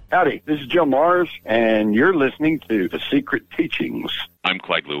 Howdy, this is Joe Mars, and you're listening to The Secret Teachings. I'm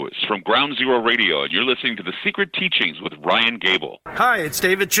Clyde Lewis from Ground Zero Radio, and you're listening to The Secret Teachings with Ryan Gable. Hi, it's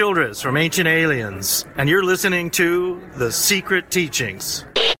David Childress from Ancient Aliens, and you're listening to The Secret Teachings.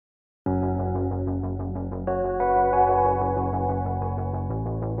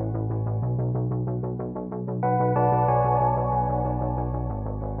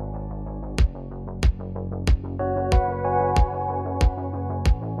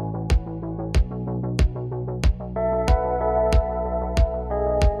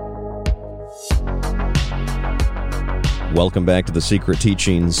 Welcome back to The Secret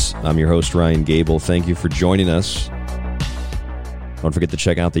Teachings. I'm your host, Ryan Gable. Thank you for joining us. Don't forget to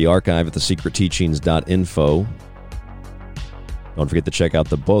check out the archive at thesecretteachings.info. Don't forget to check out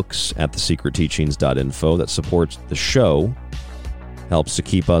the books at thesecretteachings.info that supports the show. Helps to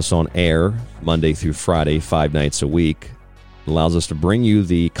keep us on air Monday through Friday, 5 nights a week. Allows us to bring you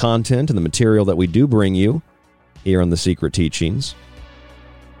the content and the material that we do bring you here on The Secret Teachings.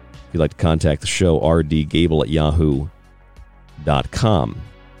 If you'd like to contact the show, rdgable@yahoo.com.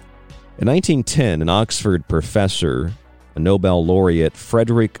 In 1910, an Oxford professor, a Nobel laureate,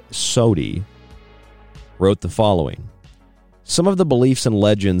 Frederick Soddy, wrote the following: "Some of the beliefs and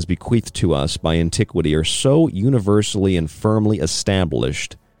legends bequeathed to us by antiquity are so universally and firmly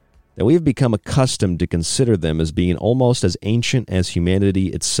established that we have become accustomed to consider them as being almost as ancient as humanity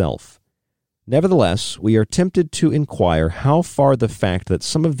itself. Nevertheless, we are tempted to inquire how far the fact that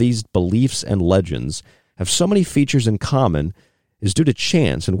some of these beliefs and legends have so many features in common is due to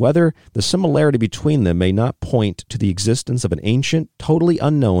chance, and whether the similarity between them may not point to the existence of an ancient, totally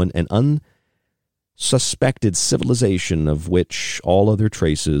unknown, and unsuspected civilization of which all other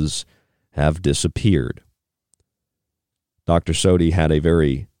traces have disappeared." Dr. Soddy had a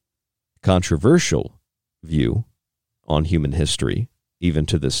very controversial view on human history, even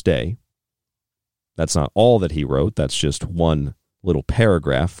to this day. That's not all that he wrote. That's just one little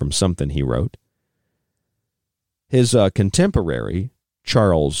paragraph from something he wrote. His contemporary,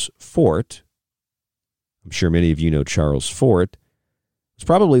 Charles Fort, I'm sure many of you know Charles Fort, was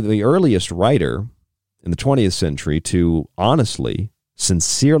probably the earliest writer in the 20th century to honestly,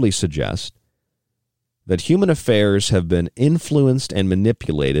 sincerely suggest that human affairs have been influenced and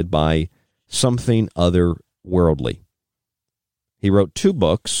manipulated by something otherworldly. He wrote 2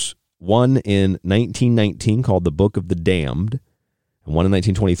 books, one in 1919 called The Book of the Damned, and one in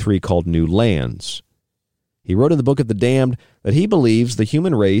 1923 called New Lands. He wrote in the Book of the Damned that he believes the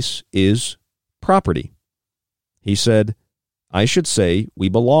human race is property. He said, I should say we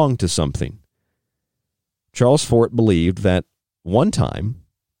belong to something. Charles Fort believed that one time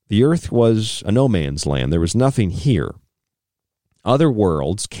the earth was a no man's land. There was nothing here. Other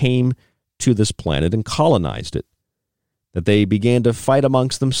worlds came to this planet and colonized it, that they began to fight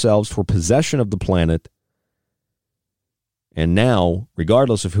amongst themselves for possession of the planet. And now,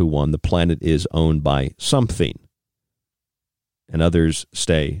 regardless of who won, the planet is owned by something, and others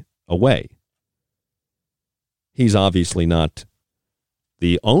stay away. He's obviously not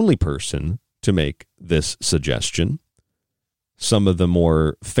the only person to make this suggestion. Some of the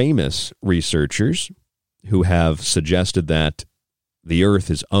more famous researchers who have suggested that the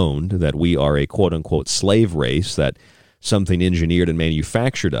earth is owned, that we are a quote-unquote slave race, that something engineered and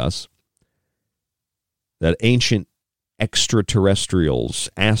manufactured us, that ancient extraterrestrials,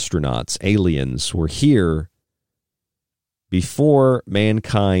 astronauts, aliens were here before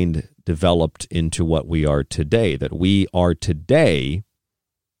mankind developed into what we are today, that we are today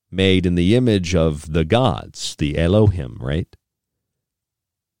made in the image of the gods, the Elohim, right?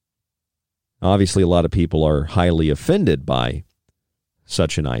 Obviously, a lot of people are highly offended by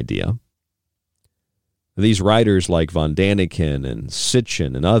such an idea. These writers like von Daniken and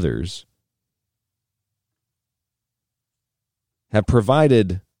Sitchin and others have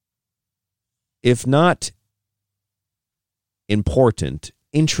provided, if not important,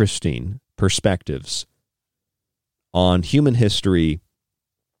 interesting perspectives on human history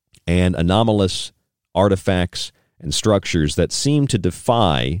and anomalous artifacts and structures that seem to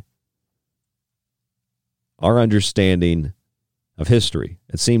defy our understanding of history.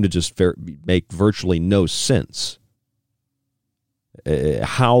 It seemed to just make virtually no sense.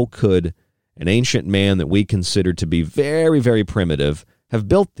 How could an ancient man that we considered to be very, very primitive have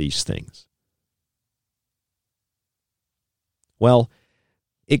built these things? Well,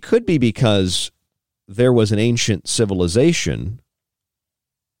 it could be because there was an ancient civilization,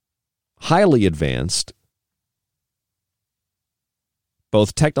 highly advanced,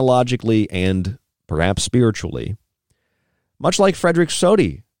 both technologically and perhaps spiritually, much like Frederick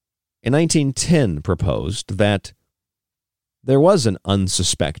Soddy in 1910 proposed that there was an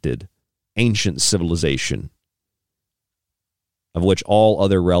unsuspected ancient civilization of which all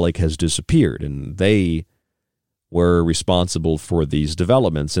other relic has disappeared, and they were responsible for these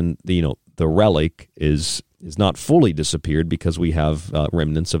developments. And the relic is not fully disappeared because we have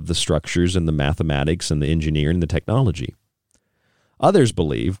remnants of the structures and the mathematics and the engineering and the technology. Others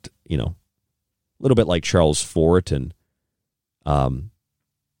believed, a little bit like Charles Fort and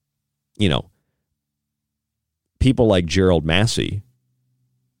people like Gerald Massey,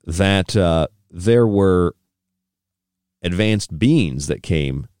 that there were advanced beings that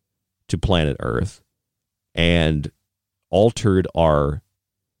came to planet Earth and altered our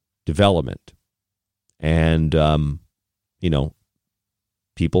development. And,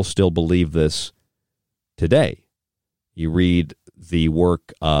 people still believe this today. You read the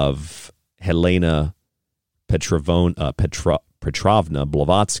work of Helena Petrovna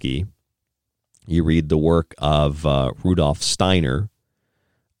Blavatsky. You read the work of Rudolf Steiner.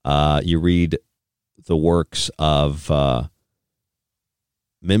 You read the works of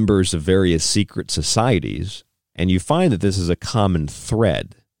members of various secret societies, and you find that this is a common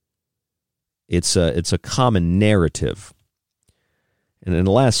thread. It's a common narrative. And in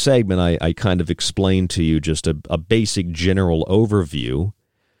the last segment, I kind of explained to you just a basic general overview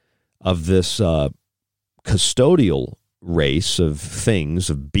of this custodial race of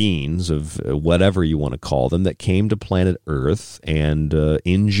things, of beings, of whatever you want to call them, that came to planet Earth and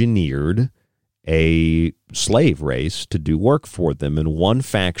engineered a slave race to do work for them. And one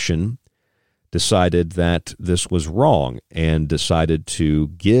faction decided that this was wrong and decided to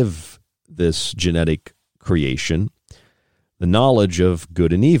give this genetic creation the knowledge of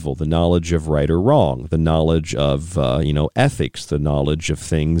good and evil, the knowledge of right or wrong, the knowledge of ethics, the knowledge of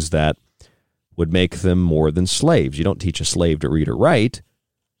things that would make them more than slaves. You don't teach a slave to read or write,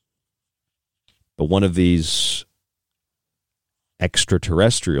 but one of these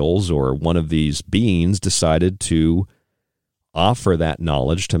extraterrestrials or one of these beings decided to offer that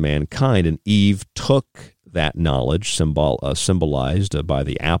knowledge to mankind, and Eve took that knowledge, symbolized by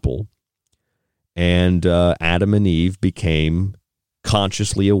the apple, and Adam and Eve became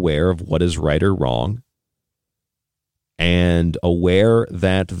consciously aware of what is right or wrong, and aware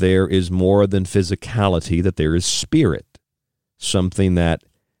that there is more than physicality, that there is spirit, something that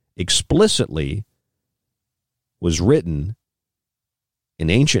explicitly was written in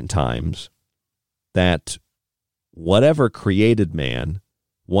ancient times, that whatever created man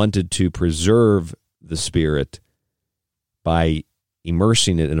wanted to preserve the spirit by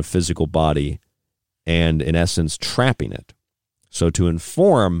immersing it in a physical body and, in essence, trapping it. So to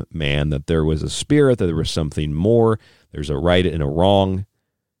inform man that there was a spirit, that there was something more, there's a right and a wrong,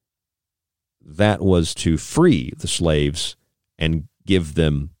 that was to free the slaves and give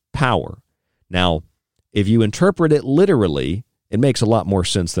them power. Now, if you interpret it literally, it makes a lot more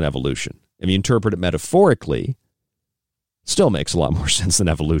sense than evolution. If you interpret it metaphorically, it still makes a lot more sense than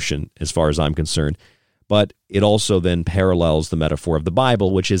evolution as far as I'm concerned. But it also then parallels the metaphor of the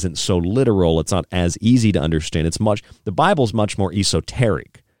Bible, which isn't so literal. It's not as easy to understand. The Bible's much more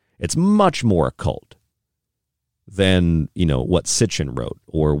esoteric. It's much more occult than, what Sitchin wrote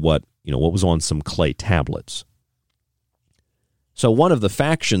or what was on some clay tablets. So one of the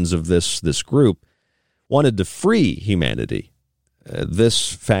factions of this group wanted to free humanity.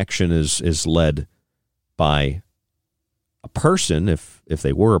 This faction is led by a person, if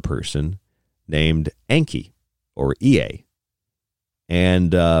they were a person, named Enki, or Ea.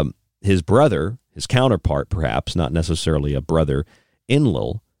 And his brother, his counterpart perhaps, not necessarily a brother,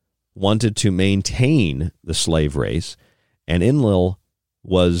 Enlil, wanted to maintain the slave race, and Enlil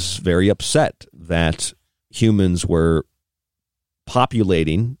was very upset that humans were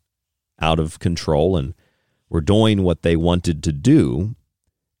populating out of control and were doing what they wanted to do,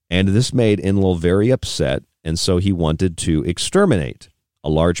 and this made Enlil very upset, and so he wanted to exterminate a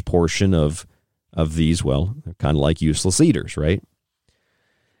large portion of these, well, kind of like useless eaters, right?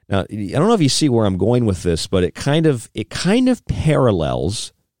 Now, I don't know if you see where I'm going with this, but it kind of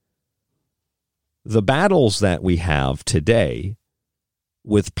parallels the battles that we have today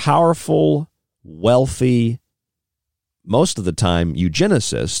with powerful, wealthy, most of the time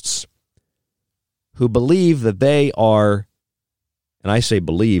eugenicists who believe that they are, and I say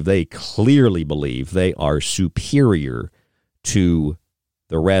believe, they clearly believe they are superior to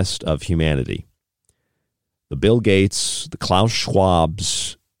the rest of humanity. The Bill Gates, the Klaus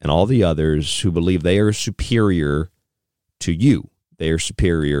Schwabs, and all the others who believe they are superior to you. They are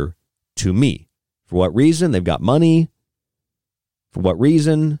superior to me. For what reason? They've got money. For what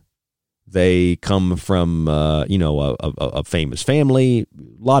reason? They come from, a famous family. A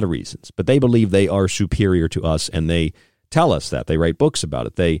lot of reasons. But they believe they are superior to us, and they tell us that. They write books about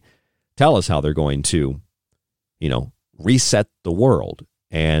it. They tell us how they're going to, reset the world.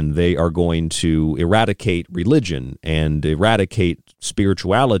 And they are going to eradicate religion and eradicate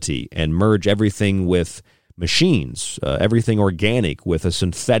spirituality and merge everything with machines, everything organic with a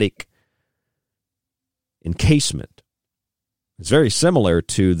synthetic encasement. It's very similar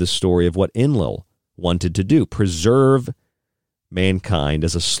to the story of what Enlil wanted to do, preserve mankind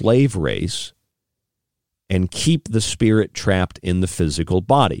as a slave race and keep the spirit trapped in the physical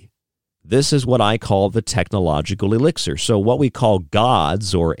body. This is what I call the technological elixir. So what we call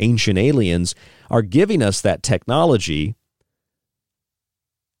gods or ancient aliens are giving us that technology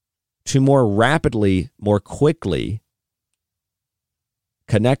to more rapidly, more quickly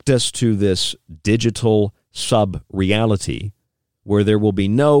connect us to this digital sub-reality where there will be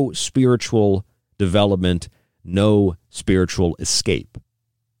no spiritual development, no spiritual escape.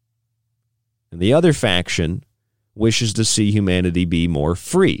 And the other faction wishes to see humanity be more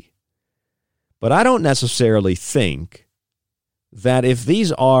free. But I don't necessarily think that if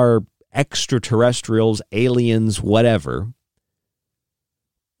these are extraterrestrials, aliens, whatever,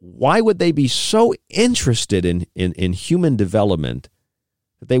 why would they be so interested in human development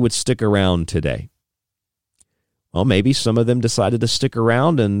that they would stick around today? Well, maybe some of them decided to stick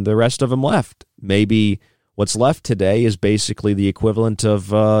around and the rest of them left. Maybe what's left today is basically the equivalent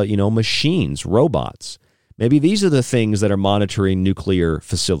of, machines, robots. Maybe these are the things that are monitoring nuclear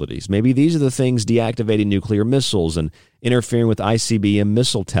facilities. Maybe these are the things deactivating nuclear missiles and interfering with ICBM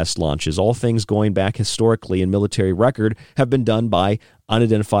missile test launches. All things going back historically in military record have been done by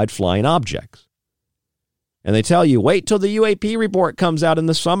unidentified flying objects. And they tell you, wait till the UAP report comes out in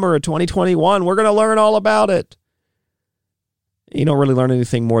the summer of 2021. We're going to learn all about it. You don't really learn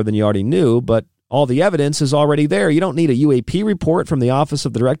anything more than you already knew, but all the evidence is already there. You don't need a UAP report from the Office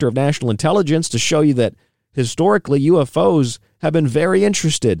of the Director of National Intelligence to show you that historically, UFOs have been very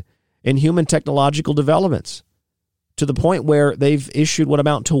interested in human technological developments to the point where they've issued what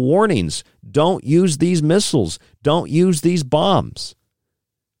amount to warnings. Don't use these missiles. Don't use these bombs.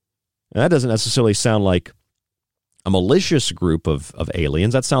 And that doesn't necessarily sound like a malicious group of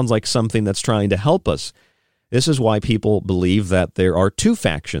aliens. That sounds like something that's trying to help us. This is why people believe that there are two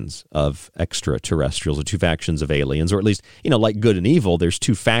factions of extraterrestrials, or two factions of aliens, or at least, like good and evil, there's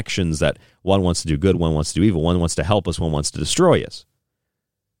two factions that one wants to do good, one wants to do evil, one wants to help us, one wants to destroy us.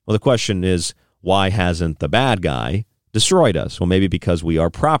 Well, the question is, why hasn't the bad guy destroyed us? Well, maybe because we are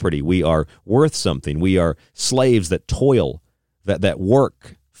property. We are worth something. We are slaves that toil, that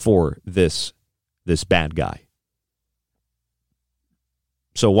work for this bad guy.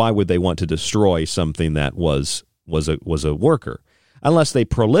 So why would they want to destroy something that was a worker? Unless they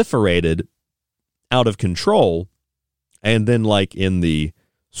proliferated out of control, and then, like in the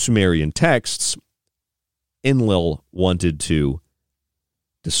Sumerian texts, Enlil wanted to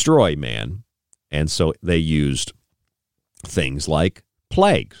destroy man, and so they used things like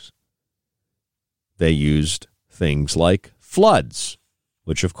plagues. They used things like floods,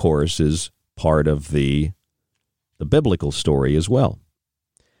 which of course is part of the biblical story as well.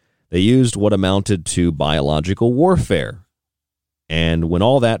 They used what amounted to biological warfare. And when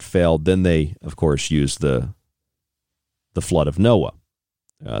all that failed, then they, of course, used the flood of Noah,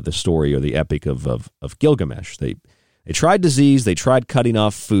 the story or the epic of Gilgamesh. They tried disease. They tried cutting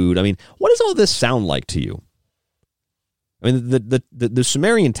off food. I mean, what does all this sound like to you? I mean, the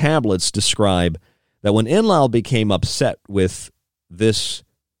Sumerian tablets describe that when Enlil became upset with this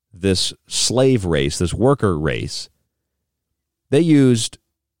slave race, this worker race, they used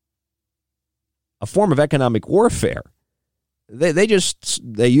a form of economic warfare. They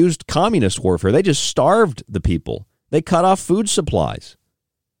used communist warfare. They just starved the people. They cut off food supplies.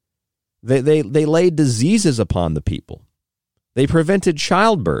 They laid diseases upon the people. They prevented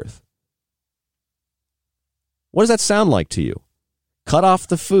childbirth. What does that sound like to you? Cut off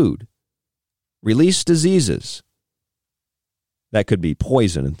the food. Release diseases. That could be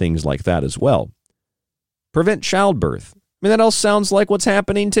poison and things like that as well. Prevent childbirth. I mean, that all sounds like what's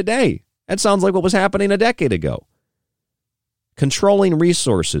happening today. That sounds like what was happening a decade ago. Controlling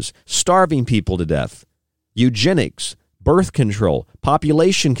resources, starving people to death, eugenics, birth control,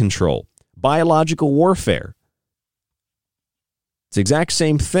 population control, biological warfare. It's the exact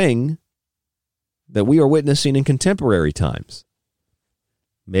same thing that we are witnessing in contemporary times.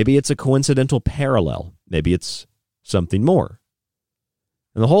 Maybe it's a coincidental parallel. Maybe it's something more.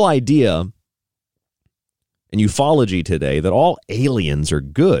 And the whole idea in ufology today that all aliens are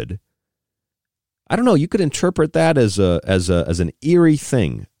good, I don't know, you could interpret that as an eerie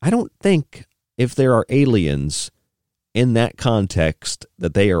thing. I don't think if there are aliens in that context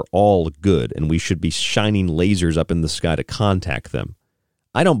that they are all good and we should be shining lasers up in the sky to contact them.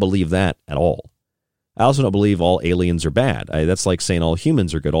 I don't believe that at all. I also don't believe all aliens are bad. That's like saying all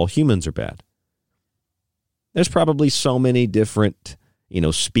humans are good, all humans are bad. There's probably so many different,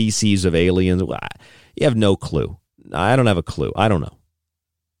 species of aliens. You have no clue. I don't have a clue. I don't know.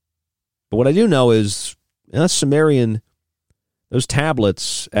 But what I do know is Sumerian, those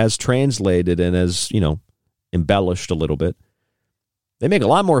tablets, as translated and as, embellished a little bit, they make a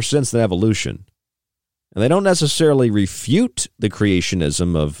lot more sense than evolution. And they don't necessarily refute the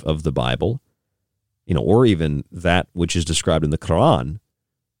creationism of the Bible, or even that which is described in the Quran.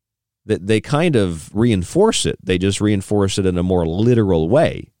 That they kind of reinforce it. They just reinforce it in a more literal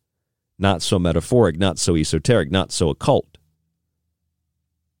way. Not so metaphoric, not so esoteric, not so occult.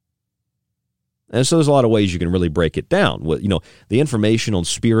 And so there's a lot of ways you can really break it down. The information on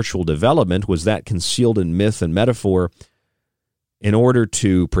spiritual development was that concealed in myth and metaphor in order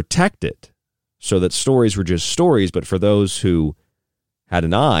to protect it, so that stories were just stories, but for those who had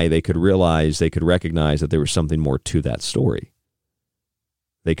an eye, they could recognize that there was something more to that story.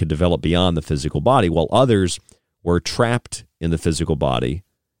 They could develop beyond the physical body, while others were trapped in the physical body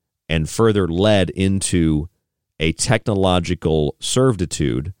and further led into a technological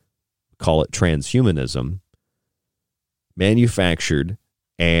servitude, call it transhumanism, manufactured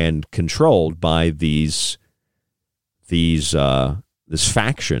and controlled by this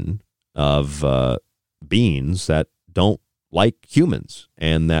faction of beings that don't like humans,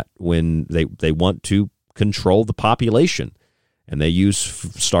 and that when they want to control the population, and they use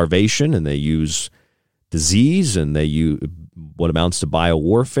starvation, and they use disease, and they use what amounts to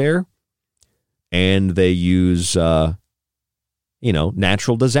biowarfare, and they use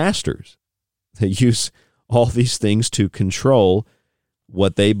natural disasters. They use all these things to control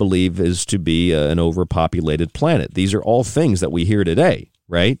what they believe is to be an overpopulated planet. These are all things that we hear today,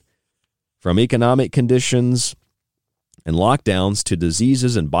 right? From economic conditions and lockdowns to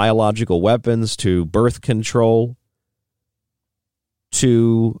diseases and biological weapons to birth control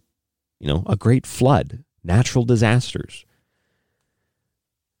to, a great flood, natural disasters.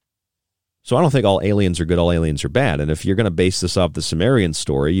 So I don't think all aliens are good, all aliens are bad. And if you're going to base this off the Sumerian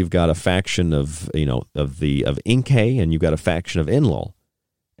story, you've got a faction of Inca, and you've got a faction of Enlil.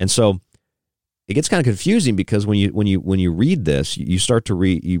 And so it gets kind of confusing because when you read this, you start to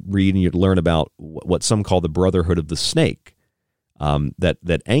read and you learn about what some call the Brotherhood of the Snake. That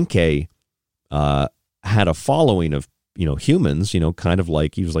Enke had a following of humans, kind of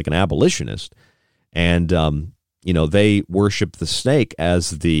like he was like an abolitionist, and they worshiped the snake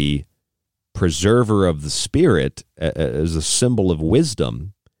as the preserver of the spirit, as a symbol of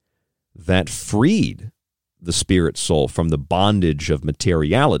wisdom that freed the spirit soul from the bondage of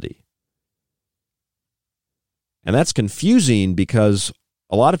materiality. And that's confusing because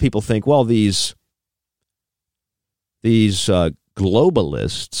a lot of people think, well, these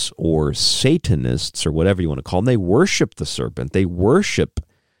globalists or Satanists or whatever you want to call them, they worship the serpent. They worship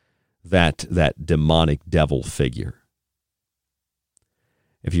that demonic devil figure.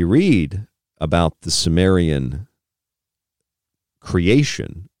 If you read about the Sumerian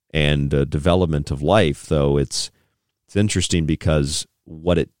creation and development of life, though, it's interesting because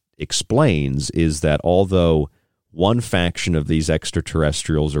what it explains is that although one faction of these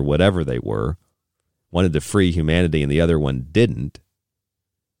extraterrestrials or whatever they were wanted to free humanity and the other one didn't,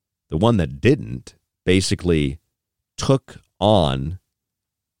 the one that didn't basically took on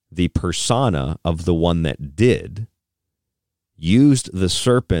the persona of the one that did, used the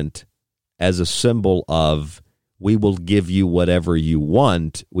serpent as a symbol of, we will give you whatever you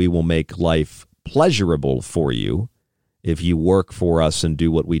want, we will make life pleasurable for you if you work for us and do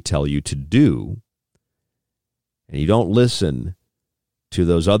what we tell you to do. And you don't listen to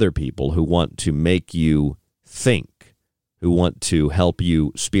those other people who want to make you think, who want to help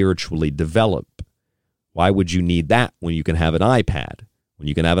you spiritually develop. Why would you need that when you can have an iPad, when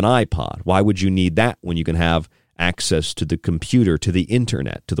you can have an iPod? Why would you need that when you can have access to the computer, to the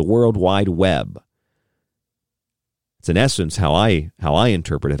internet, to the World Wide Web? It's in essence how I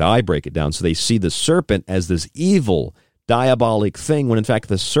interpret it, how I break it down. So they see the serpent as this evil, diabolic thing, when in fact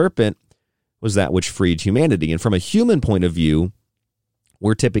the serpent was that which freed humanity. And from a human point of view,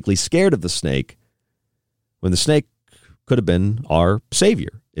 we're typically scared of the snake when the snake could have been our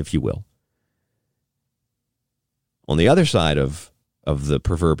savior, if you will. On the other side of the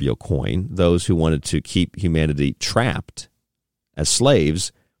proverbial coin, those who wanted to keep humanity trapped as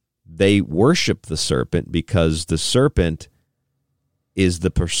slaves, they worship the serpent because the serpent is the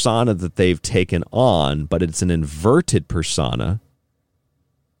persona that they've taken on, but it's an inverted persona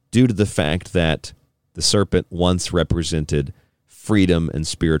due to the fact that the serpent once represented freedom and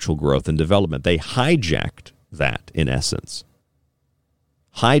spiritual growth and development. They hijacked that, in essence.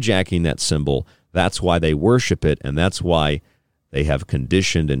 Hijacking that symbol, that's why they worship it, and that's why they have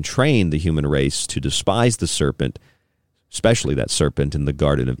conditioned and trained the human race to despise the serpent, especially that serpent in the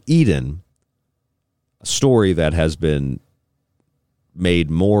Garden of Eden, a story that has been made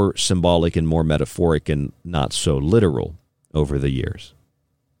more symbolic and more metaphoric and not so literal over the years.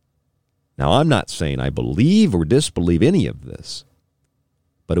 Now, I'm not saying I believe or disbelieve any of this,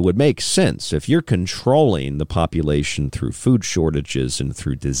 but it would make sense if you're controlling the population through food shortages and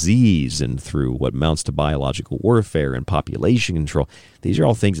through disease and through what amounts to biological warfare and population control. These are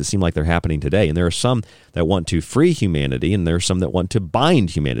all things that seem like they're happening today. And there are some that want to free humanity, and there are some that want to bind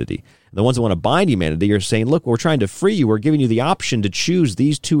humanity. The ones that want to bind humanity are saying, look, we're trying to free you. We're giving you the option to choose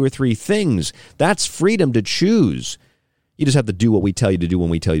these 2 or 3 things. That's freedom to choose. You just have to do what we tell you to do when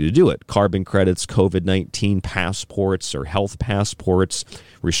we tell you to do it. Carbon credits, COVID-19 passports or health passports,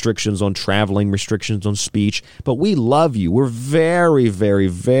 restrictions on traveling, restrictions on speech. But we love you. We're very, very,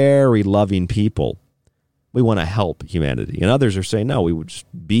 very loving people. We want to help humanity. And others are saying, no, we would just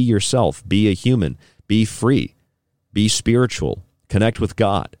be yourself, be a human, be free, be spiritual, connect with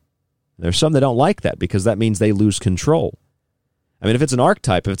God. And there's some that don't like that because that means they lose control. I mean, if it's an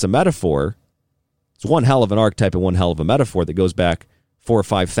archetype, if it's a metaphor, it's one hell of an archetype and one hell of a metaphor that goes back 4,000 or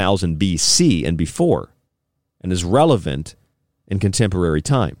 5,000 BC and before and is relevant in contemporary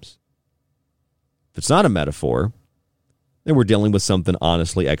times. If it's not a metaphor, then we're dealing with something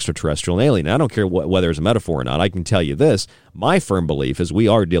honestly extraterrestrial and alien. I don't care whether it's a metaphor or not. I can tell you this. My firm belief is we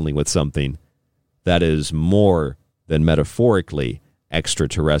are dealing with something that is more than metaphorically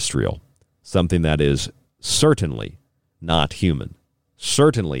extraterrestrial. Something that is certainly not human.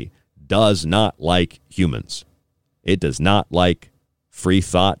 Certainly does not like humans. It does not like free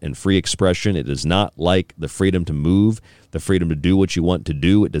thought and free expression. It does not like the freedom to move, the freedom to do what you want to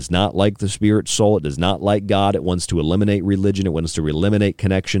do. It does not like the spirit soul. It does not like God. It wants to eliminate religion. It wants to eliminate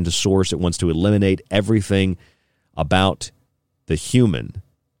connection to source. It wants to eliminate everything about the human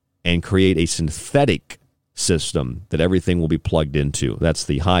and create a synthetic system that everything will be plugged into. That's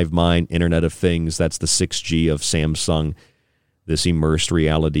the hive mind, Internet of Things. That's the 6G of Samsung, this immersed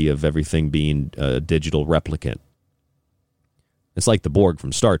reality of everything being a digital replicant. It's like the Borg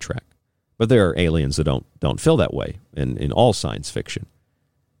from Star Trek. But there are aliens that don't feel that way in all science fiction.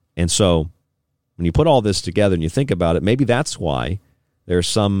 And so when you put all this together and you think about it, maybe that's why there's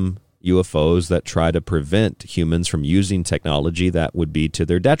some UFOs that try to prevent humans from using technology that would be to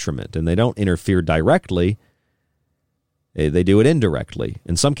their detriment. And they don't interfere directly. They do it indirectly.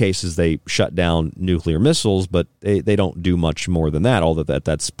 In some cases, they shut down nuclear missiles, but they don't do much more than that, although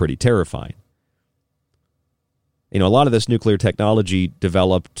that's pretty terrifying. You know, a lot of this nuclear technology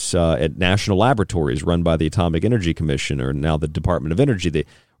developed at national laboratories run by the Atomic Energy Commission, or now the Department of Energy. They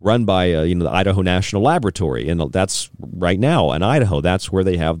run by the Idaho National Laboratory, and that's right now in Idaho. That's where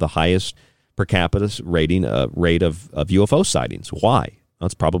they have the highest per capita rate of UFO sightings. Why? Well,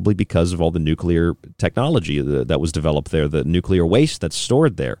 it's probably because of all the nuclear technology that was developed there, the nuclear waste that's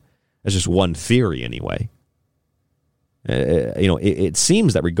stored there. That's just one theory, anyway. It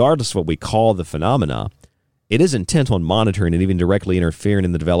seems that regardless of what we call the phenomena, it is intent on monitoring and even directly interfering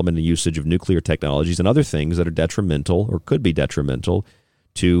in the development and usage of nuclear technologies and other things that are detrimental or could be detrimental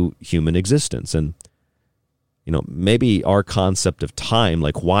to human existence. And, maybe our concept of time,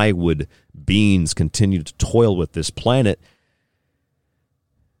 like why would beings continue to toil with this planet,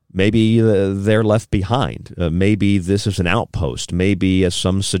 maybe they're left behind. Maybe this is an outpost. Maybe, as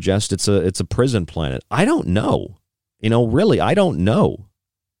some suggest, it's a prison planet. I don't know. Really, I don't know.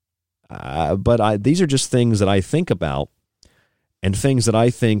 But these are just things that I think about, and things that I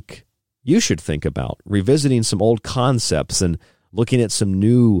think you should think about, revisiting some old concepts and looking at some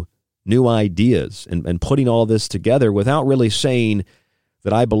new ideas and putting all this together without really saying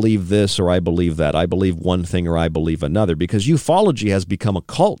that I believe this or I believe that. I believe one thing or I believe another, because ufology has become a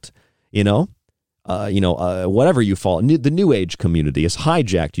cult, whatever ufology. The New Age community has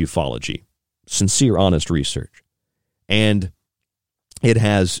hijacked ufology, sincere, honest research. And it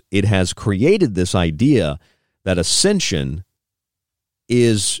has created this idea that ascension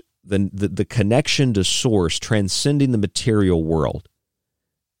is the connection to source transcending the material world.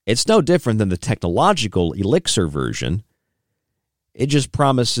 It's no different than the technological elixir version. It just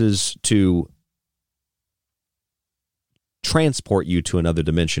promises to transport you to another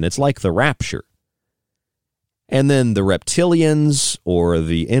dimension. It's like the rapture. And then the reptilians or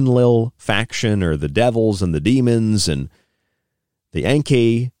the Enlil faction or the devils and the demons and the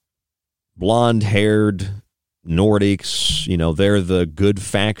Enki, blonde-haired Nordics, they're the good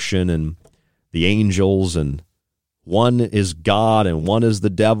faction, and the angels, and one is God and one is the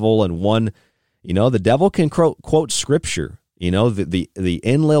devil, and one, the devil can quote scripture. The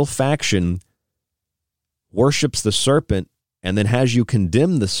Enlil faction worships the serpent and then has you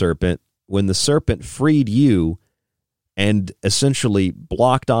condemn the serpent when the serpent freed you and essentially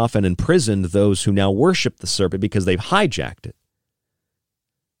blocked off and imprisoned those who now worship the serpent because they've hijacked it.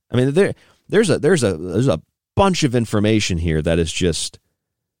 I mean, there's a bunch of information here that is just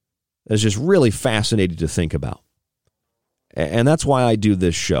really fascinating to think about. And that's why I do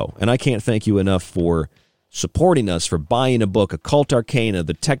this show. And I can't thank you enough for supporting us, for buying a book, Occult Arcana,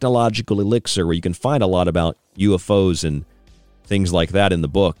 The Technological Elixir, where you can find a lot about UFOs and things like that in the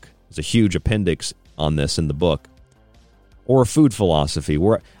book. There's a huge appendix on this in the book. Or Food Philosophy,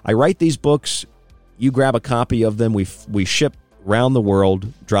 where I write these books, you grab a copy of them, we ship around the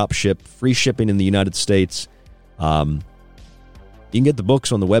world, drop ship, free shipping in the United States. You can get the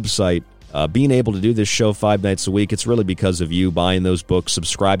books on the website. Being able to do this show 5 nights a week, it's really because of you buying those books,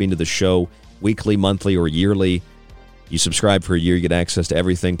 subscribing to the show weekly, monthly, or yearly. You subscribe for a year, you get access to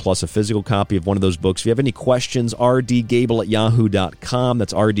everything, plus a physical copy of one of those books. If you have any questions, rdgable@yahoo.com.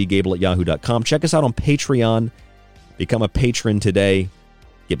 That's rdgable@yahoo.com. Check us out on Patreon. Become a patron today.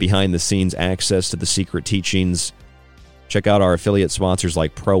 Get behind-the-scenes access to the secret teachings. Check out our affiliate sponsors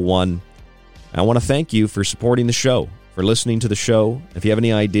like Pro One. I want to thank you for supporting the show, for listening to the show. If you have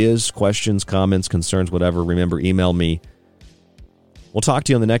any ideas, questions, comments, concerns, whatever, remember, email me. We'll talk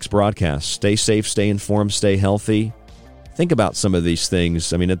to you on the next broadcast. Stay safe, stay informed, stay healthy. Think about some of these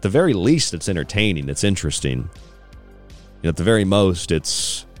things. I mean, at the very least, it's entertaining. It's interesting. At the very most,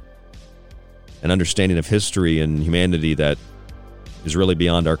 it's an understanding of history and humanity that is really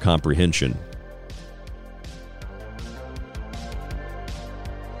beyond our comprehension.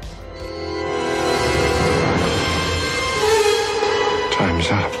 Time's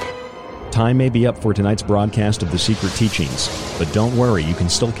up. Time may be up for tonight's broadcast of The Secret Teachings, but don't worry, you can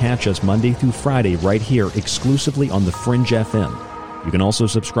still catch us Monday through Friday right here exclusively on the Fringe FM. You can also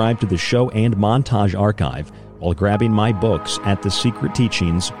subscribe to the show and montage archive while grabbing my books at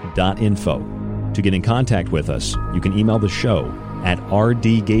thesecretteachings.info. To get in contact with us, you can email the show at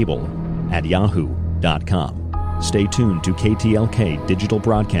rdgable@yahoo.com. Stay tuned to KTLK Digital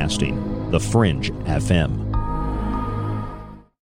Broadcasting, The Fringe FM.